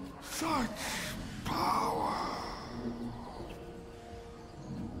 Such power!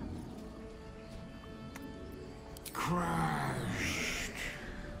 Crashed.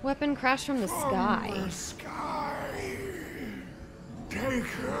 Weapon crashed from the sky. From the sky.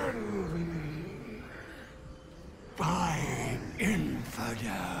 Taken by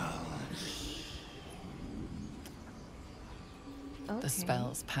infidels. Okay. The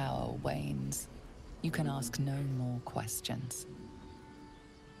spell's power wanes. You can ask no more questions.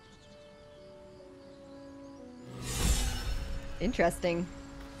 Interesting.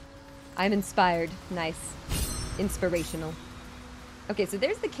 I'm inspired. Nice. Inspirational. Okay, so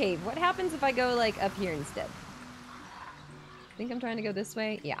there's the cave. What happens if I go, like, up here instead? I think I'm trying to go this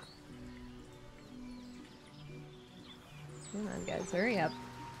way. Yeah. Come on, guys. Hurry up.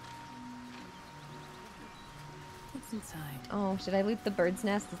 What's inside? Oh, should I loot the bird's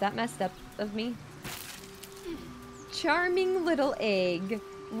nest? Is that messed up of me? Charming little egg.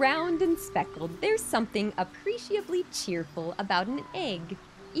 Round and speckled. There's something appreciably cheerful about an egg.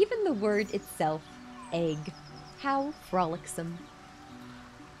 Even the word itself, egg. How frolicsome.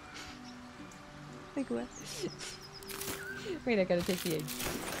 Like what? Wait, I gotta take the egg.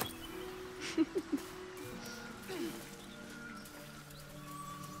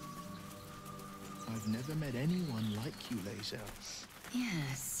 I've never met anyone like you, Lae'zel.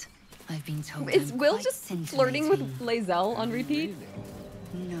 Yes, I've been told. Is I'm Wyll quite just flirting with Lae'zel on repeat?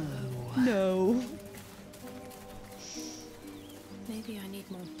 No. No. Maybe I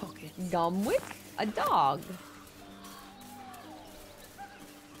need more pockets. Gomwick? A dog.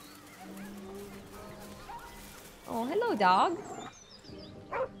 Oh, hello, dog.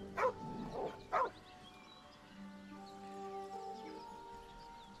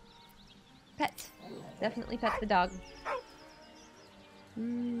 Pet. Definitely pet the dog.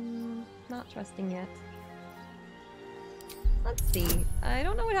 Not trusting yet. Let's see. I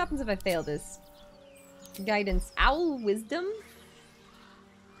don't know what happens if I fail this. Guidance. Owl wisdom?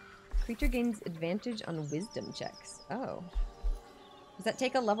 Creature gains advantage on wisdom checks. Oh. Does that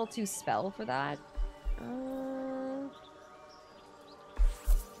take a level 2 spell for that?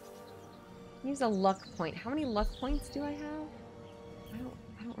 Use a luck point. How many luck points do I have?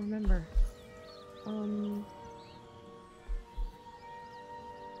 I don't remember.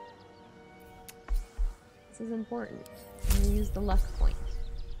 This is important. I'm gonna use the luck point.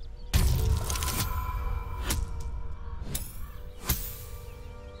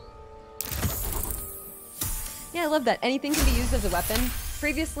 Yeah, I love that. Anything can be used as a weapon.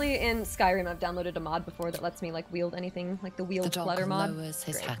 Previously in Skyrim, I've downloaded a mod before that lets me like wield anything, like the wield clutter mod. The dog lowers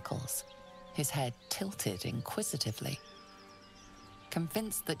his hackles, his head tilted inquisitively.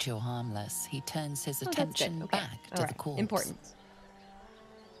 Convinced that you're harmless, he turns his attention back to the corpse. Important.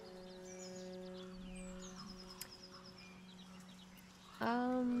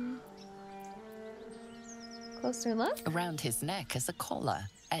 Closer look. Around his neck is a collar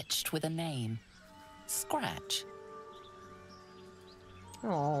etched with a name. Scratch.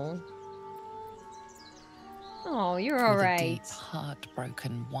 Oh. Oh, you're all right. With a deep,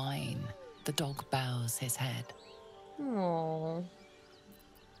 heartbroken whine, the dog bows his head. Oh.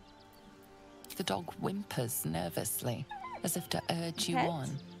 The dog whimpers nervously, as if to urge you on.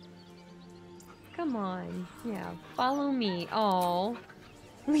 Come on. Yeah, follow me. Oh.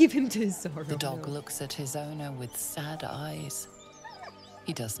 Leave him to his sorrow. The dog looks at his owner with sad eyes.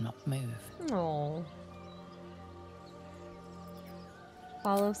 He does not move. Oh.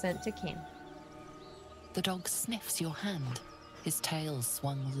 Follow scent to camp. The dog sniffs your hand, his tail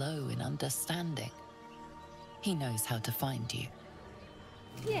swung low in understanding. He knows how to find you.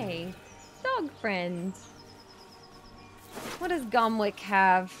 Yay. Dog friend. What does Gomwick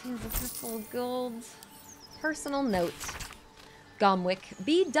have? He has a fistful of gold. Personal note. Gomwick,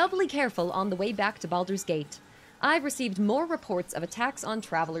 be doubly careful on the way back to Baldur's Gate. I've received more reports of attacks on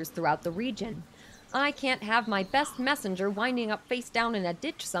travelers throughout the region. I can't have my best messenger winding up face down in a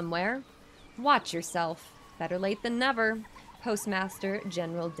ditch somewhere. Watch yourself. Better late than never. Postmaster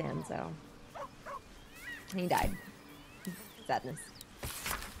General Danzo. And he died. Sadness.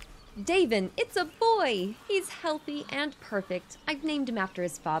 Davin, it's a boy! He's healthy and perfect. I've named him after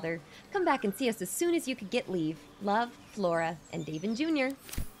his father. Come back and see us as soon as you could get leave. Love, Flora, and Davin Jr.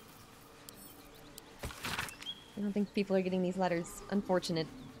 I don't think people are getting these letters. Unfortunate.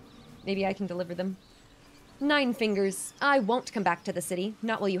 Maybe I can deliver them. Nine Fingers, I won't come back to the city.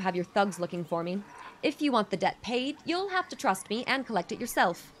 Not while you have your thugs looking for me. If you want the debt paid, you'll have to trust me and collect it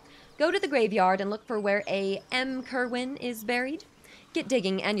yourself. Go to the graveyard and look for where a M. Kerwin is buried. Get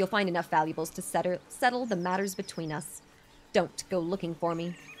digging and you'll find enough valuables to settle the matters between us. Don't go looking for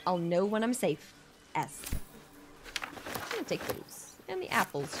me. I'll know when I'm safe. S. I'm gonna take those. And the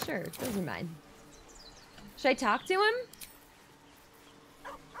apples, sure, those are mine. Should I talk to him?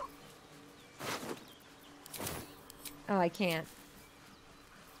 Oh, I can't.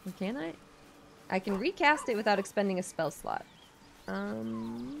 Can I? I can recast it without expending a spell slot.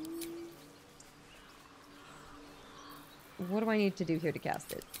 What do I need to do here to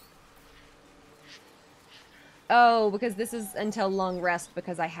cast it? Oh, because this is until long rest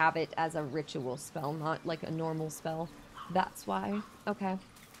because I have it as a ritual spell, not like a normal spell. That's why. Okay.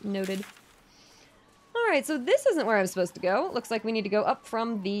 Noted. Alright, so this isn't where I'm supposed to go. Looks like we need to go up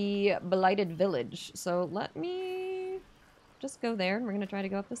from the Blighted Village. So let me just go there and we're going to try to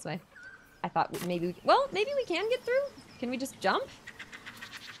go up this way. I thought maybe, well, maybe we can get through. Can we just jump?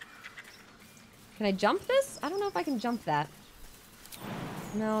 Can I jump this? I don't know if I can jump that.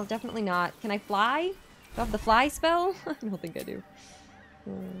 No, definitely not. Can I fly? Do I have the fly spell? I don't think I do.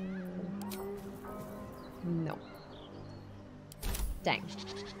 No. Dang.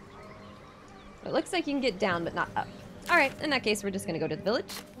 It looks like you can get down, but not up. Alright, in that case, we're just gonna go to the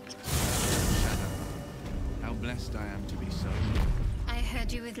village. Shadow, how blessed I am to be so. I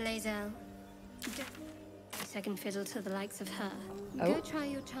heard you with Lae'zel. Second fiddle to the likes of her. Oh. Go try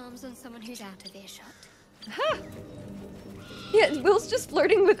your charms on someone who's out of earshot. Ha! Yeah, Will's just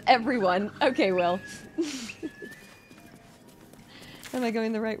flirting with everyone. Okay, Will. Am I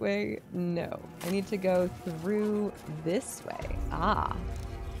going the right way? No. I need to go through this way. Ah.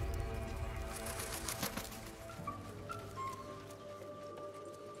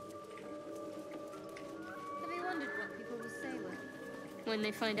 Have you wondered what people will say when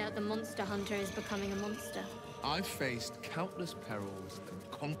they find out the monster hunter is becoming a monster? I've faced countless perils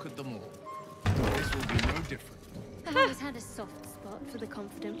and conquered them all. This will be no different. I've always had a soft spot for the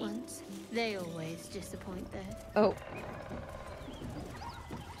confident ones. They always disappoint though. Oh.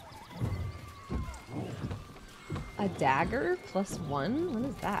 A dagger +1? What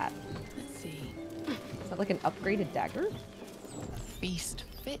is that? Let's see. Is that like an upgraded dagger? A feast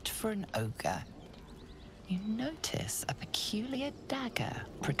fit for an ogre. You notice a peculiar dagger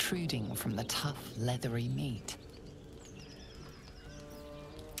protruding from the tough, leathery meat.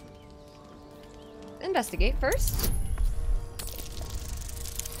 Investigate first.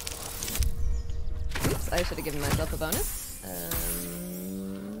 Oops, I should have given myself a bonus.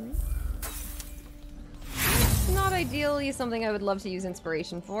 It's not ideally something I would love to use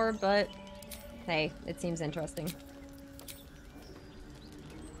inspiration for, but hey, it seems interesting.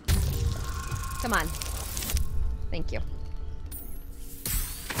 Come on. Thank you.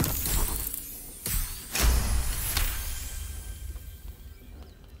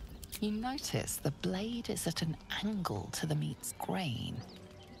 You notice the blade is at an angle to the meat's grain.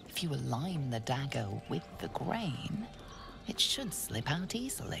 If you align the dagger with the grain, it should slip out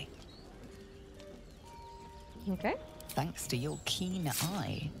easily. Okay. Thanks to your keen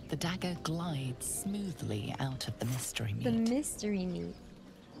eye, the dagger glides smoothly out of the mystery meat. The mystery meat.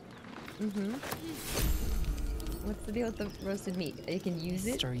 Mm-hmm. What's the deal with the roasted meat? You can use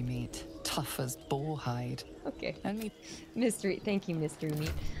it? Mystery meat. Tough as boar hide. Okay. Only mystery. Thank you, mystery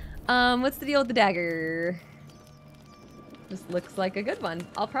meat. What's the deal with the dagger? This looks like a good one.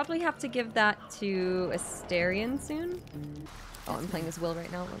 I'll probably have to give that to Astarion soon. Oh, I'm playing as Wyll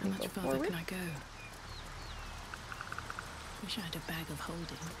right now. Let me go forward. How far can I go? Wish I had a bag of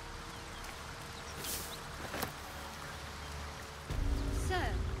holding. So,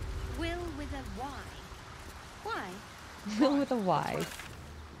 Wyll with a Y. Why? Wyll with a Y.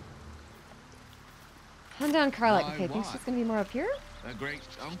 Hunt down Karlach. Okay, I think she's gonna be more up here. A great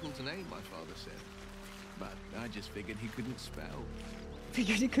uncle to name, my father said. but I just figured he couldn't spell.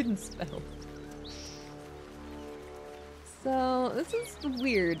 Figured he couldn't spell. So this is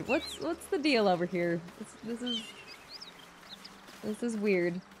weird. What's the deal over here? This is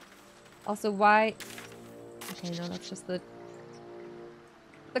weird. Also, why? Okay, no, that's just the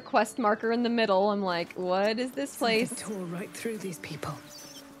quest marker in the middle. I'm like, what is this place? Something tore right through these people.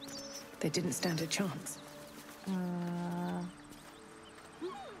 They didn't stand a chance.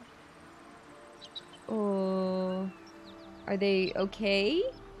 Oh, are they okay?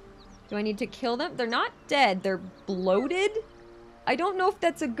 Do I need to kill them? They're not dead. They're bloated? I don't know if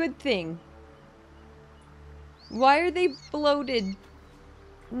that's a good thing. Why are they bloated?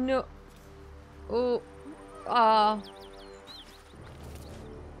 No. Oh.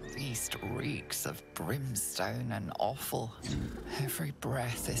 Feast reeks of brimstone and offal. Every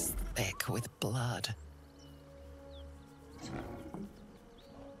breath is thick with blood.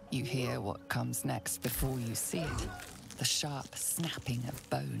 You hear what comes next before you see it. The sharp snapping of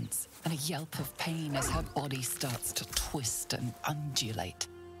bones, and a yelp of pain as her body starts to twist and undulate.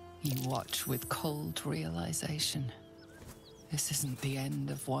 You watch with cold realization. This isn't the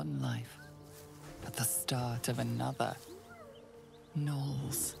end of one life, but the start of another.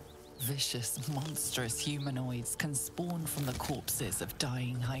 Gnolls, vicious, monstrous humanoids can spawn from the corpses of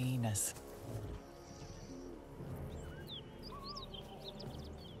dying hyenas.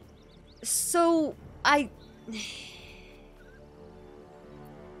 So, I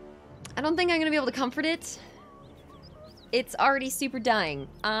don't think I'm gonna be able to comfort it. It's already super dying.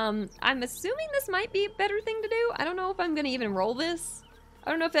 I'm assuming this might be a better thing to do. I don't know if I'm gonna even roll this. I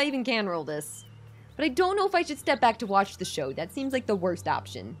don't know if I even can roll this. But I don't know if I should step back to watch the show. That seems like the worst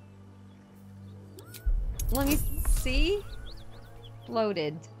option. Let me see.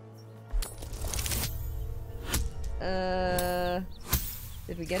 Loaded.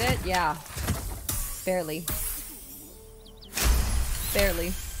 Did we get it? Yeah. Barely.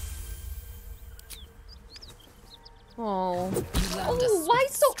 Barely. Oh. Oh, why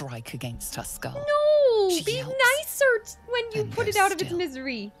so? Strike against her skull. No! She Be yelps, nicer when you then put it goes out of its still.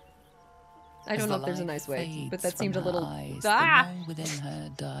 misery. I don't know if there's a nice way, but that seemed a little. Eyes, Ah! the one within her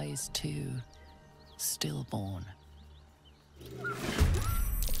dies too, stillborn.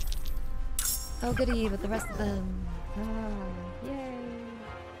 Oh, goody, but the rest of them. Ah, yay.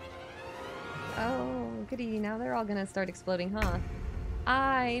 Oh, goody, now they're all gonna start exploding, huh?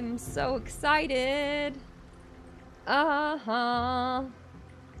 I'm so excited. Uh-huh.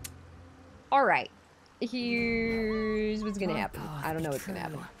 Alright. Here's what's gonna happen. I don't know what's gonna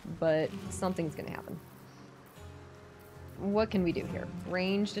happen, but something's gonna happen. What can we do here?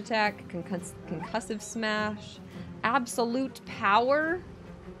 Ranged attack, concussive smash, absolute power.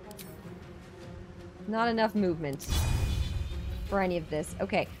 Not enough movement for any of this.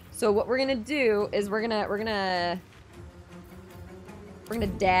 Okay, so what we're gonna do is we're gonna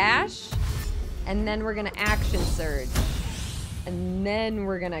dash, and then we're gonna action surge, and then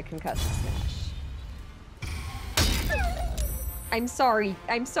we're gonna concussive smash. I'm sorry.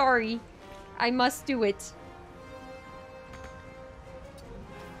 I'm sorry. I must do it.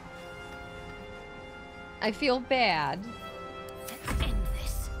 I feel bad. Let's end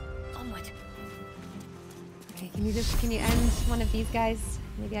this. Onward. Okay, can you end one of these guys?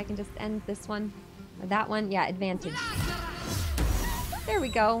 Maybe I can just end this one. Or that one? Yeah, advantage. There we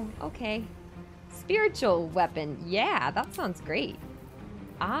go. Okay. Spiritual weapon. Yeah, that sounds great.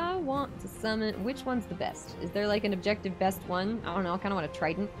 I want to summon... Which one's the best? Is there like an objective best one? I don't know. I kind of want a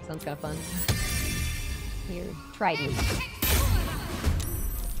trident. Sounds kind of fun. Here. Trident.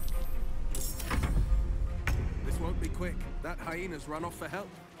 This won't be quick. That hyena's run off for help.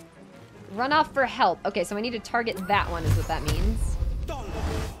 Run off for help. Okay, so I need to target that one is what that means.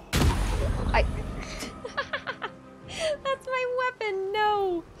 That's my weapon.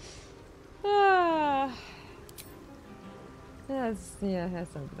 No. Yeah,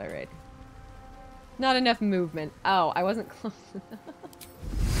 that sounds about right. Not enough movement. Oh, I wasn't close enough.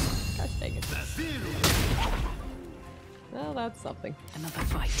 Gosh dang it. Well, that's something. Another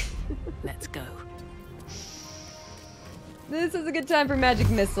fight. Let's go. This is a good time for magic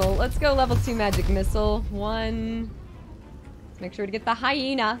missile. Let's go level 2 magic missile. 1. Let's make sure to get the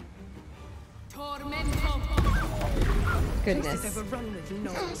hyena. Goodness. Overrun with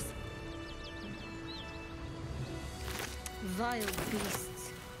gnolls. Vile beasts.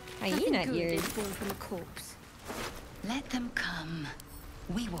 Hyena Nothing good ears. is born from a corpse. Let them come.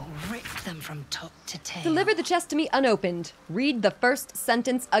 We will rip them from top to tail. Deliver the chest to me unopened. Read the first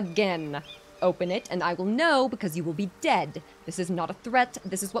sentence again. Open it, and I will know because you will be dead. This is not a threat.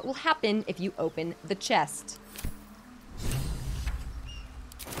 This is what will happen if you open the chest.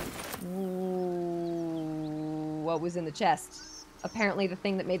 Ooh. what was in the chest. Apparently the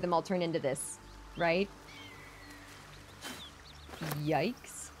thing that made them all turn into this, right?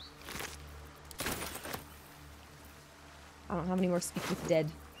 Yikes. I don't have any more Speak with Dead.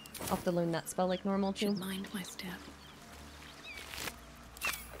 I'll have to learn that spell like normal too. Should mind my step.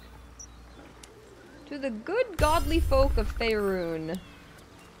 To the good godly folk of Faerun.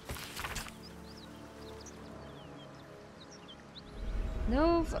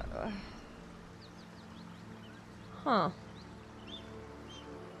 No. Huh.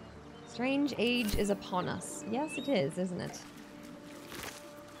 Strange age is upon us. Yes, it is, isn't it?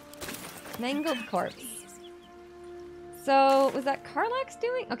 Mangled corpse. So, was that Karlach's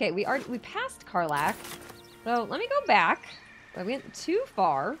doing? Okay, we passed Karlach. So, let me go back. I went too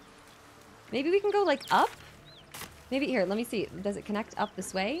far. Maybe we can go, like, up? Maybe, here, let me see. Does it connect up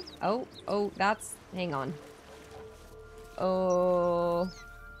this way? Oh, that's... Hang on. Oh...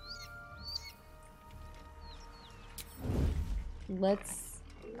 Let's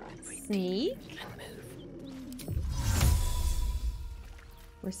sneak.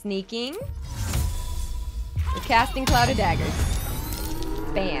 We're sneaking. We're casting Cloud of Daggers.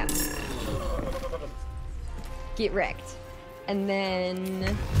 Bam. Get wrecked. And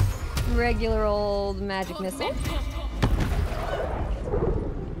then regular old magic missile.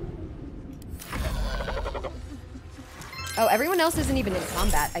 Oh, everyone else isn't even in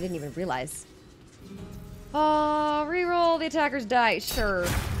combat. I didn't even realize. Oh, reroll the attacker's die. Sure.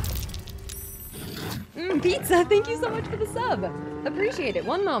 Pizza, thank you so much for the sub. Appreciate it.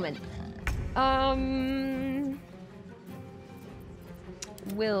 One moment.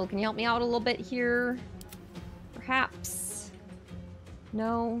 Wyll, can you help me out a little bit here? Perhaps.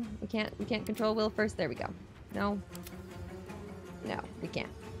 No, we can't control Wyll first. There we go. No. No, we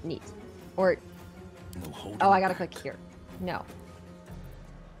can't. Neat. Or oh, I gotta click here. No.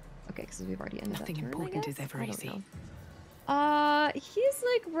 Okay, because we've already ended Nothing that turn, important is ever easy. He's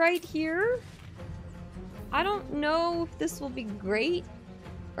like right here. I don't know if this will be great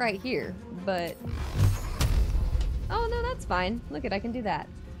right here, but oh no, that's fine. Look it, I can do that.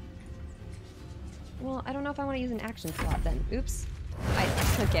 Well, I don't know if I want to use an action slot then. Oops.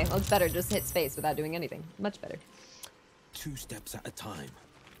 Okay, well it's better just hit space without doing anything. Much better. 2 steps at a time.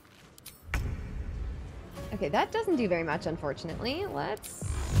 Okay, that doesn't do very much, unfortunately. Let's...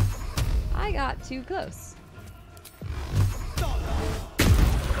 I got too close.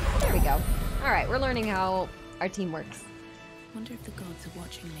 There we go. Alright, we're learning how our team works. Wonder if the gods are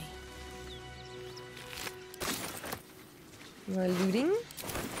watching me. You are looting.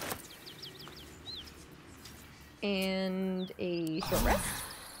 And a short rest.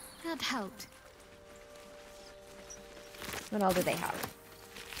 That helped. What all do they have?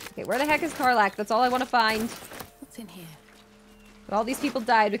 Okay, where the heck is Karlach? That's all I want to find. What's in here? But all these people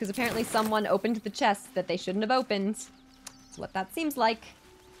died because apparently someone opened the chest that they shouldn't have opened. That's what that seems like.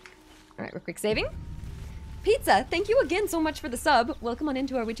 Alright, we're quick saving. Pizza, thank you again so much for the sub. Welcome on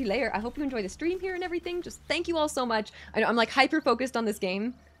into our witchy lair. I hope you enjoy the stream here and everything. Just thank you all so much. I know I'm like hyper focused on this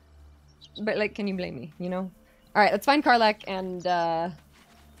game. But like, can you blame me, you know? Alright, let's find Karlach and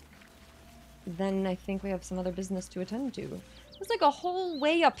then I think we have some other business to attend to. There's like a whole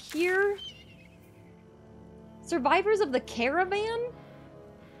way up here. Survivors of the caravan?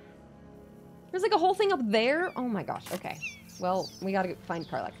 There's like a whole thing up there. Oh my gosh, okay. Well, we gotta find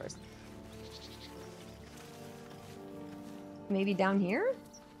Karlach first. Maybe down here?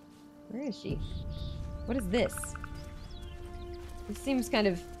 Where is she? What is this? This seems kind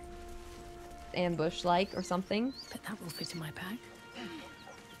of ambush-like or something. Bet that will fit in my bag.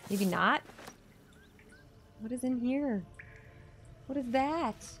 Maybe not? What is in here? What is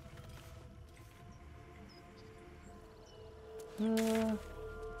that?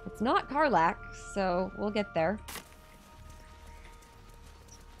 It's not Karlach, so we'll get there.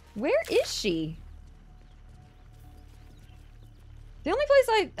 Where is she? The only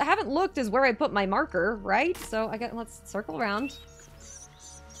place I haven't looked is where I put my marker, right? So I guess let's circle around.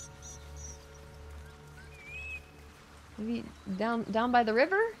 Maybe down by the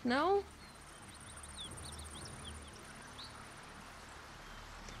river? No?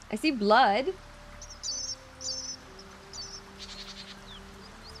 I see blood.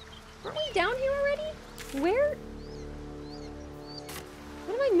 Aren't we down here already? Where?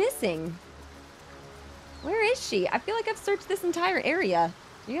 What am I missing? Where is she? I feel like I've searched this entire area.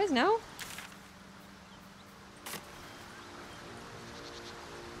 Do you guys know?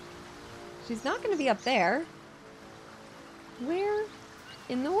 She's not going to be up there. Where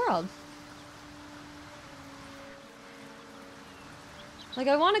in the world? Like,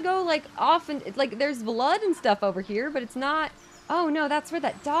 I want to go, like, off and... It's like, there's blood and stuff over here, but it's not... Oh, no, that's where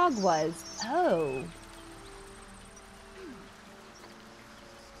that dog was. Oh.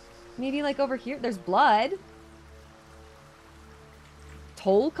 Maybe like over here. There's blood.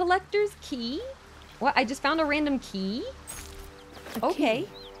 Toll collector's key? What? I just found a random key? Okay.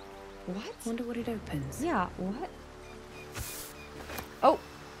 What? Wonder what it opens. Yeah, what? Oh.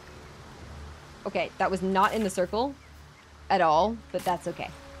 Okay, that was not in the circle at all, but that's okay.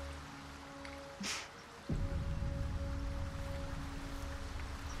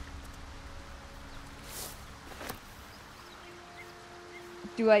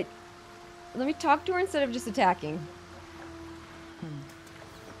 Let me talk to her instead of just attacking.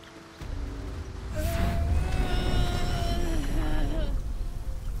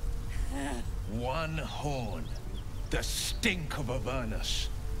 One horn, the stink of Avernus,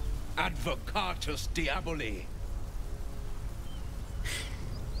 advocatus diaboli.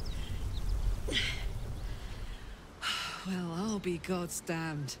 Well, I'll be God's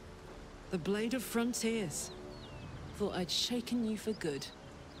damned. The Blade of Frontiers. Thought I'd shaken you for good.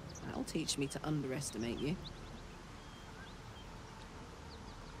 That'll teach me to underestimate you.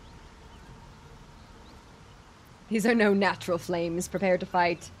 These are no natural flames. Prepare to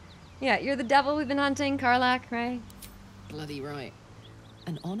fight. Yeah, you're the devil we've been hunting, Karlach, right? Bloody right.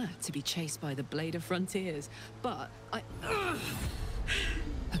 An honor to be chased by the Blade of Frontiers, but I...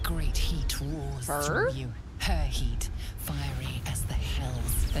 A great heat roars through you. Her heat, fiery as the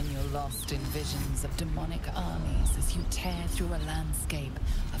hells. Then you're lost in visions of demonic armies as you tear through a landscape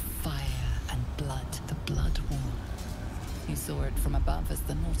of fire and blood. The Blood War. You saw it from above as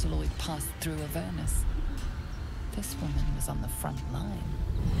the Nautiloid passed through Avernus. This woman was on the front line.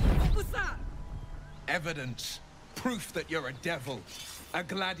 What was that? Evidence. Proof that you're a devil. A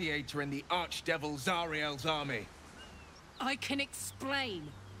gladiator in the archdevil Zariel's army. I can explain,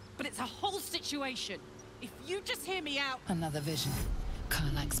 but it's a whole situation. If you just hear me out... Another vision.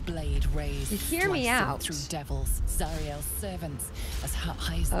 Karlach's blade raised. You hear me out. Through devils, Zariel's servants, as her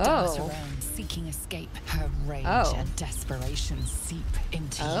eyes dart around, seeking escape. Her rage and desperation seep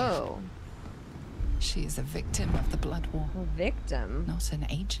into you. She is a victim of the Blood War. A victim? Not an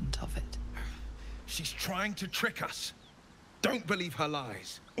agent of it. She's trying to trick us. Don't believe her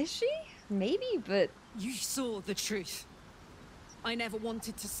lies. Is she? Maybe, but... You saw the truth. I never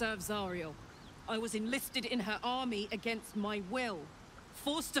wanted to serve Zariel. I was enlisted in her army against my will.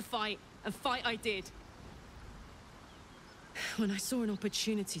 Forced to fight, and fight I did. When I saw an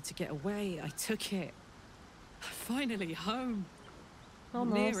opportunity to get away, I took it. Finally home.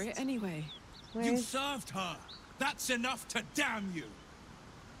 Almost. Near it anyway. You served her. That's enough to damn you.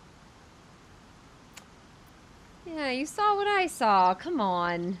 Yeah, you saw what I saw. Come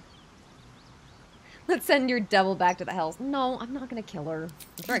on. Let's send your devil back to the hells. No, I'm not gonna kill her.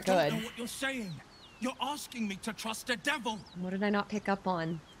 I'm sure I You don't could. know what you're saying. You're asking me to trust a devil. What did I not pick up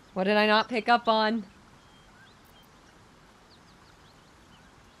on? What did I not pick up on?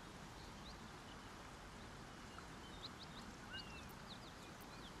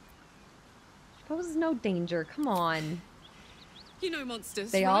 Poses no danger. Come on. You know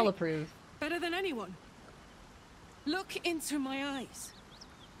monsters, They right? all approve. Better than anyone. Look into my eyes.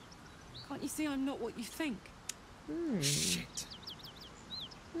 Can't you see I'm not what you think? Shit.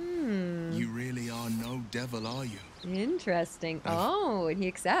 You really are no devil, are you? Interesting. Oh, and he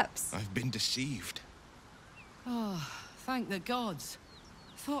accepts. I've been deceived. Oh, thank the gods.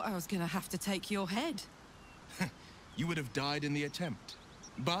 Thought I was gonna have to take your head. You would have died in the attempt.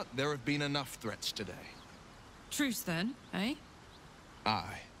 But there have been enough threats today. Truce then, eh?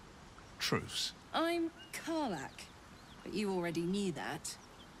 Aye. Truce. I'm Karlach, but you already knew that.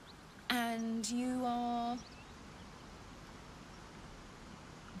 And you are...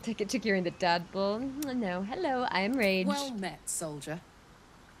 Take it to curing the tadpole. No, hello, I am Rage. Well met, soldier.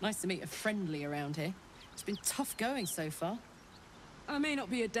 Nice to meet a friendly around here. It's been tough going so far. I may not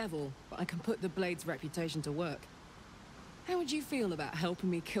be a devil, but I can put the Blade's reputation to work. How would you feel about helping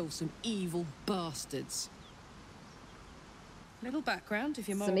me kill some evil bastards? Little background, if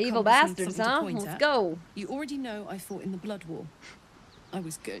you're more Some evil bastards, huh? Let's go. You already know I fought in the Blood War. I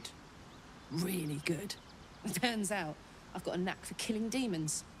was good. Really good. Turns out, I've got a knack for killing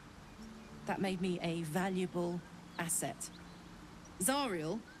demons. That made me a valuable asset.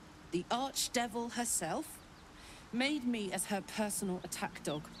 Zariel, the archdevil herself, made me as her personal attack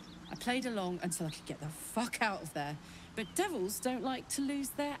dog. I played along until I could get the fuck out of there. But devils don't like to lose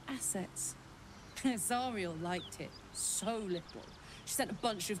their assets. Zariel liked it so little. She sent a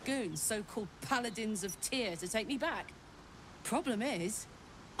bunch of goons, so-called paladins of Tyr, to take me back. Problem is,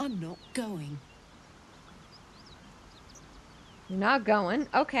 I'm not going. You're not going?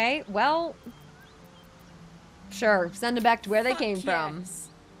 Okay, well... Sure, send them back to where they came from.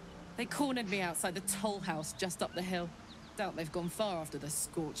 They cornered me outside the toll house just up the hill. Doubt they've gone far after the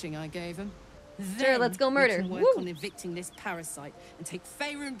scorching I gave them. Sure, let's go murder. We can work Woo. on evicting this parasite and take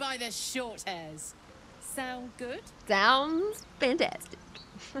Faerun by their short hairs. Sound good? Sounds fantastic.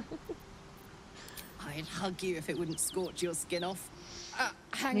 I'd hug you if it wouldn't scorch your skin off.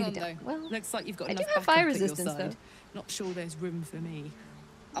 Hang Maybe on don't. though. Well, looks like you've got I do enough have backup fire at your resistance, side. though. Not sure there's room for me.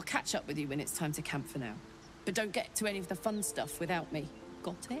 I'll catch up with you when it's time to camp for now. But don't get to any of the fun stuff without me.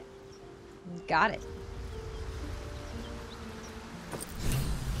 Got it? Got it.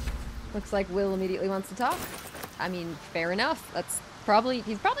 Looks like Wyll immediately wants to talk. I mean, fair enough. He's probably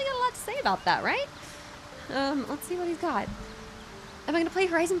got a lot to say about that, right? Let's see what he's got. Am I gonna play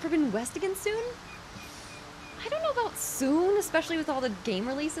Horizon Forbidden West again soon? I don't know about soon, especially with all the game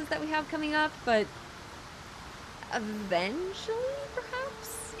releases that we have coming up, but eventually,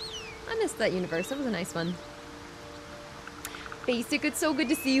 perhaps? I missed that universe. It was a nice one. Basic, it's so good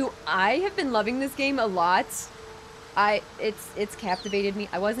to see you. I have been loving this game a lot. It's captivated me.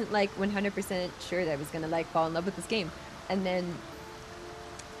 I wasn't like 100% sure that I was gonna like fall in love with this game, and then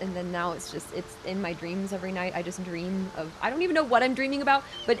now it's in my dreams every night. I just dream of, I don't even know what I'm dreaming about,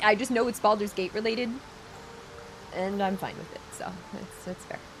 but I just know it's Baldur's Gate related, and I'm fine with it. So it's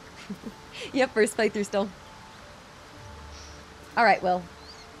fair. Yep, first playthrough still. All right, Wyll.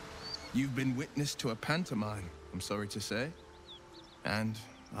 You've been witness to a pantomime, I'm sorry to say. And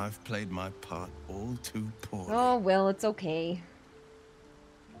I've played my part all too poorly. Oh, Wyll, it's okay.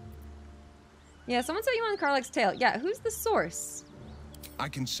 Yeah, someone said you on Karlach's tale. Yeah, who's the source? I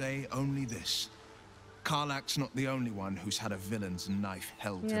can say only this. Karlach's not the only one who's had a villain's knife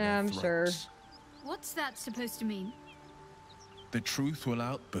held to their throats. Sure. What's that supposed to mean? The truth will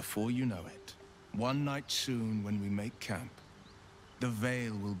out before you know it. One night soon when we make camp, the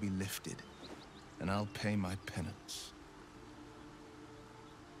veil will be lifted, and I'll pay my penance.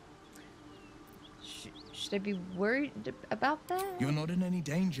 Should I be worried about that? You're not in any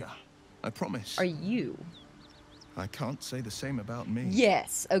danger, I promise. Are you? I can't say the same about me.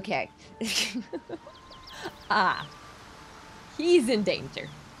 Yes, okay. Ah. He's in danger.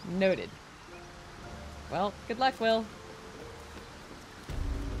 Noted. Well, good luck, Wyll.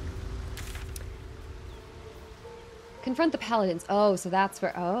 Confront the paladins. Oh, so that's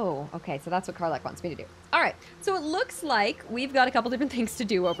where... Oh, okay. So that's what Karlach wants me to do. All right. So it looks like we've got a couple different things to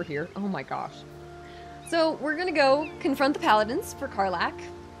do over here. Oh my gosh. So we're going to go confront the paladins for Karlach.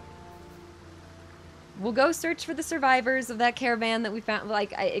 We'll go search for the survivors of that caravan that we found.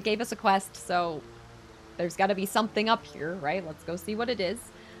 Like, it gave us a quest, so there's got to be something up here, right? Let's go see what it is.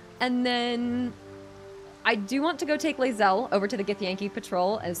 And then I do want to go take Lae'zel over to the Githyanki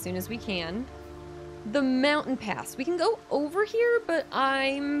patrol as soon as we can. The mountain pass. We can go over here, but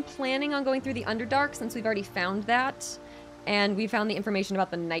I'm planning on going through the Underdark since we've already found that. And we found the information about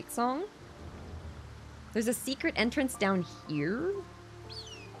the Night Song. There's a secret entrance down here.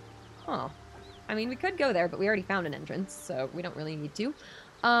 Huh. I mean, we could go there, but we already found an entrance, so we don't really need to.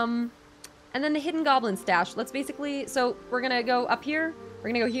 And then the hidden goblin stash. Let's basically... So we're going to go up here. We're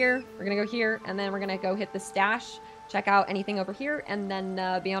going to go here. We're going to go here. And then we're going to go hit the stash. Check out anything over here. And then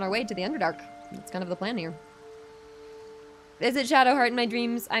be on our way to the Underdark. That's kind of the plan here. Is it Shadowheart in my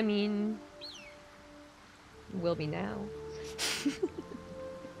dreams? I mean... Will be now.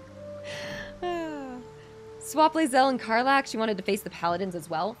 Swap Lae'zel and Karlach. She wanted to face the paladins as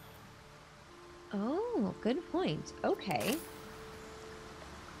well. Oh, good point. Okay.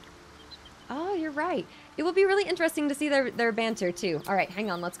 Oh, you're right. It will be really interesting to see their banter, too. All right,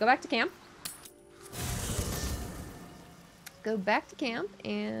 hang on. Let's go back to camp. Go back to camp,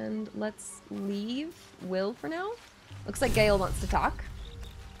 and let's leave Wyll for now. Looks like Gale wants to talk.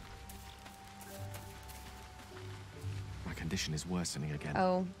 My condition is worsening again.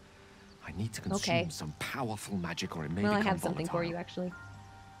 Oh. I need to consume some powerful magic, or it may Well, I become have something volatile. for you, actually.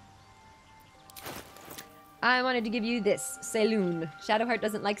 I wanted to give you this, Saloon. Shadowheart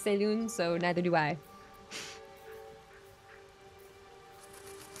doesn't like Saloon, so neither do I.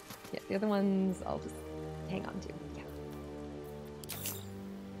 Yeah, the other ones I'll just hang on to. Yeah.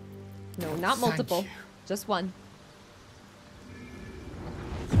 No, not multiple. Just one.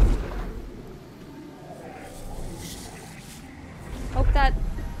 Hope that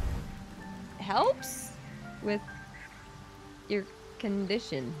helps with your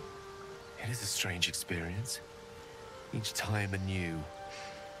condition. It is a strange experience. Each time anew,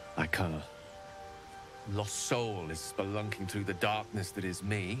 like a lost soul is spelunking through the darkness that is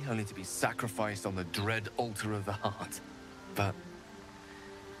me, only to be sacrificed on the dread altar of the heart. But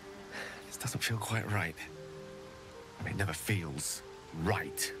this doesn't feel quite right. I mean, it never feels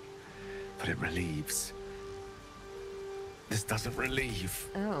right, but it relieves. This doesn't relieve.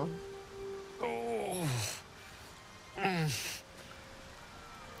 Oh. Oh.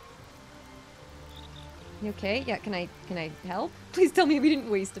 You okay? Yeah, can I help? Please tell me we didn't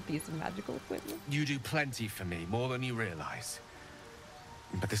waste a piece of magical equipment. You do plenty for me, more than you realize.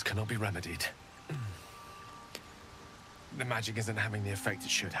 But this cannot be remedied. The magic isn't having the effect it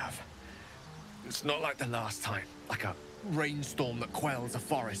should have. It's not like the last time, like a rainstorm that quells a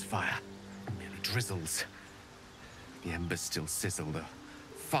forest fire. It merely drizzles. The embers still sizzle, the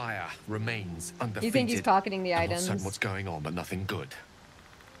fire remains undefeated. You think he's pocketing the items? I'm not certain what's going on, but nothing good.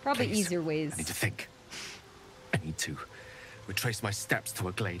 Probably Please, easier ways. I need to think. I need to retrace my steps to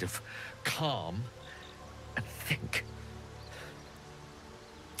a glade of calm and think.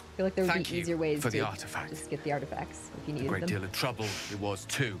 I feel like there would be easier ways for to the artifact. just get the artifacts if you A needed great them. deal of trouble it was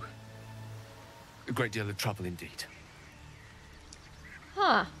too. A great deal of trouble indeed.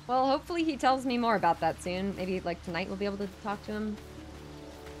 Huh. Well, hopefully he tells me more about that soon. Maybe, like, tonight we'll be able to talk to him.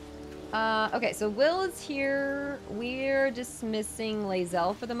 Okay, so Wyll is here. We're dismissing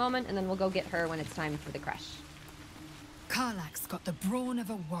Lae'zel for the moment, and then we'll go get her when it's time for the crash. Karlach's got the brawn of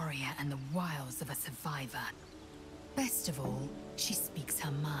a warrior and the wiles of a survivor. Best of all, she speaks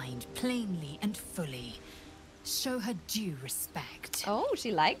her mind plainly and fully. Show her due respect. Oh,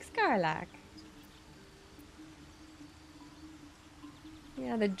 she likes Karlach.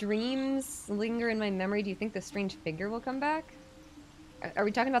 Yeah, the dreams linger in my memory. Do you think the strange figure will come back? Are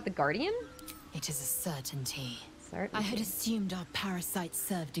we talking about the Guardian? It is a certainty. Certainty. I had assumed our parasites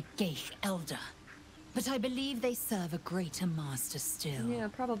served a Geich elder, but I believe they serve a greater master still. Yeah,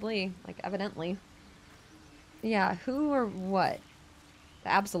 probably. Like, evidently. Yeah, who or what? The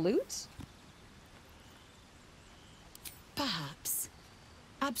Absolute? Perhaps.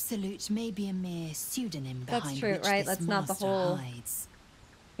 Absolute may be a mere pseudonym behind That's true, which right? this That's not the master whole... hides.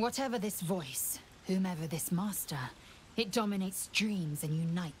 Whatever this voice, whomever this master, it dominates dreams and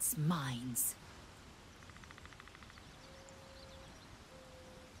unites minds.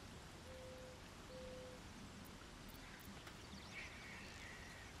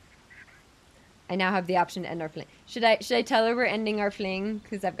 I now have the option to end our fling. Should I tell her we're ending our fling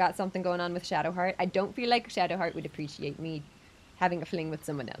because I've got something going on with Shadowheart? I don't feel like Shadowheart would appreciate me having a fling with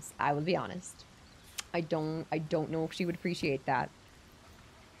someone else. I will be honest. I don't know if she would appreciate that.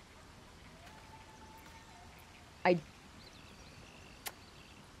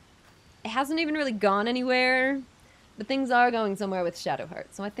 It hasn't even really gone anywhere, but things are going somewhere with Shadowheart,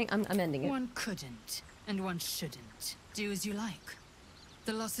 so I think I'm ending it. One couldn't, and one shouldn't. Do as you like.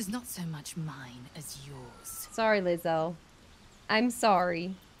 The loss is not so much mine as yours. Sorry, Lae'zel. I'm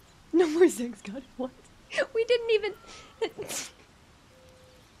sorry. No more sex, God, what? We didn't even...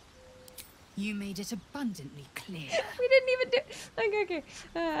 You made it abundantly clear. We didn't even do... Okay.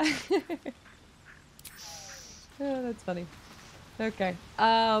 Oh, that's funny. Okay.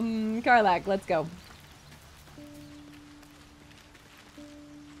 Karlach, let's go.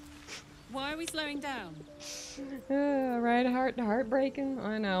 Why are we slowing down? Right, heartbreaking.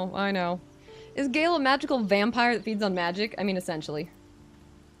 I know. Is Gale a magical vampire that feeds on magic? I mean, essentially.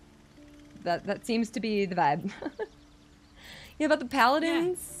 That seems to be the vibe. Yeah, about the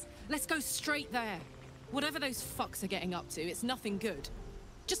paladins? Yeah. Let's go straight there. Whatever those fucks are getting up to, it's nothing good.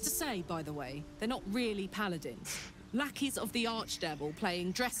 Just to say, by the way, they're not really paladins. Lackeys of the Archdevil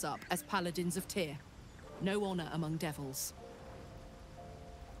playing dress-up as paladins of Tyr. No honor among devils.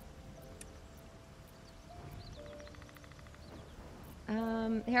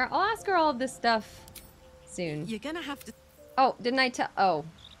 Here, I'll ask her all of this stuff soon. You're gonna have to... Oh, didn't I tell...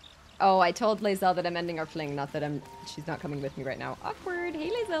 Oh, I told Lae'zel that I'm ending our fling, not that she's not coming with me right now. Awkward. Hey,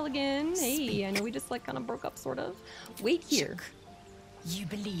 Lae'zel again. Hey, I know we just, like, kind of broke up, sort of. Wait here. You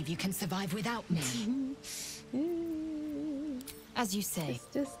believe you can survive without me? As you say.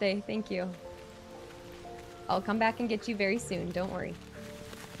 Just stay. Thank you. I'll come back and get you very soon. Don't worry.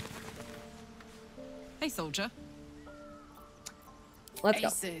 Hey, soldier. Let's go.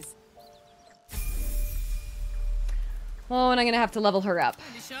 Aces. Oh, and I'm gonna have to level her up.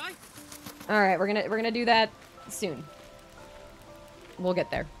 You shy? All right, we're gonna do that soon. We'll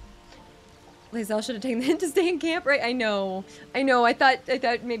get there. Lae'zel should have taken the hint to stay in camp, right? I know. I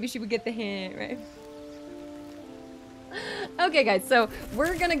thought maybe she would get the hint, right? Okay, guys. So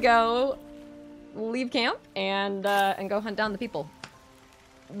we're gonna go leave camp and go hunt down the people.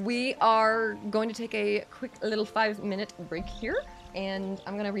 We are going to take a quick little 5-minute break here, and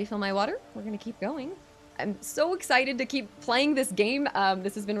I'm gonna refill my water. We're gonna keep going. I'm so excited to keep playing this game.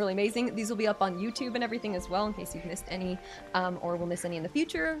 This has been really amazing. These will be up on YouTube and everything as well in case you've missed any or will miss any in the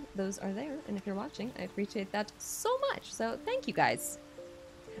future. Those are there. And if you're watching, I appreciate that so much. So thank you guys.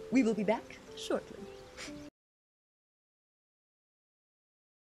 We will be back shortly.